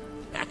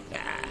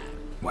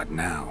 What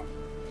now?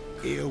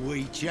 Here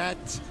we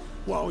chat,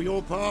 while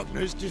your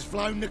partner's just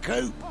flown the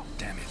coop.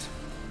 Damn it.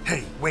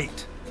 Hey,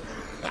 wait!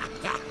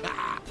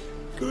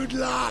 Good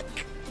luck!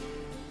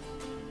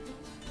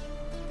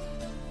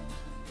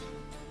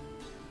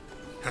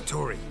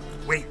 Hattori,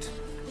 wait!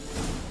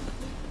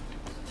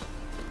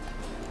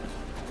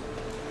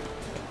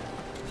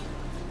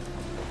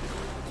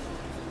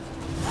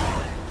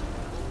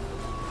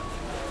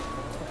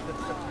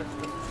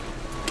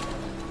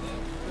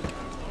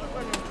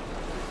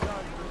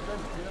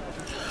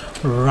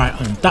 Right,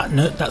 on that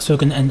note, that's where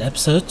we're going to end the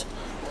episode.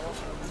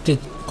 Did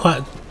quite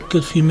a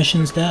good few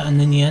missions there,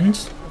 and in the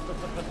end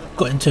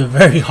got into a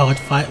very hard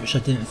fight which I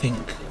didn't think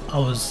I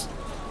was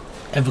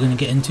ever going to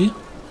get into.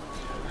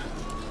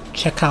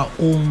 Check out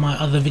all my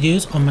other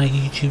videos on my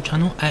YouTube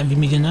channel at Envy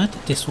Media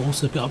Nerd. This will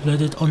also be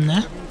uploaded on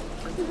there,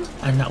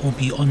 and that will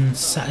be on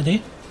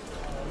Saturday.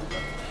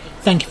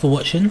 Thank you for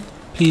watching.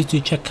 Please do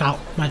check out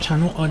my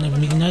channel on Envy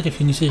Media Nerd if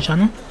you're new to the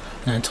channel,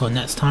 and until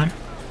next time,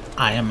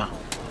 I am out.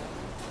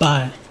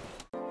 Bye.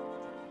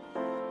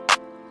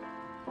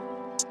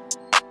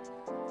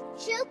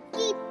 She'll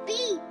keep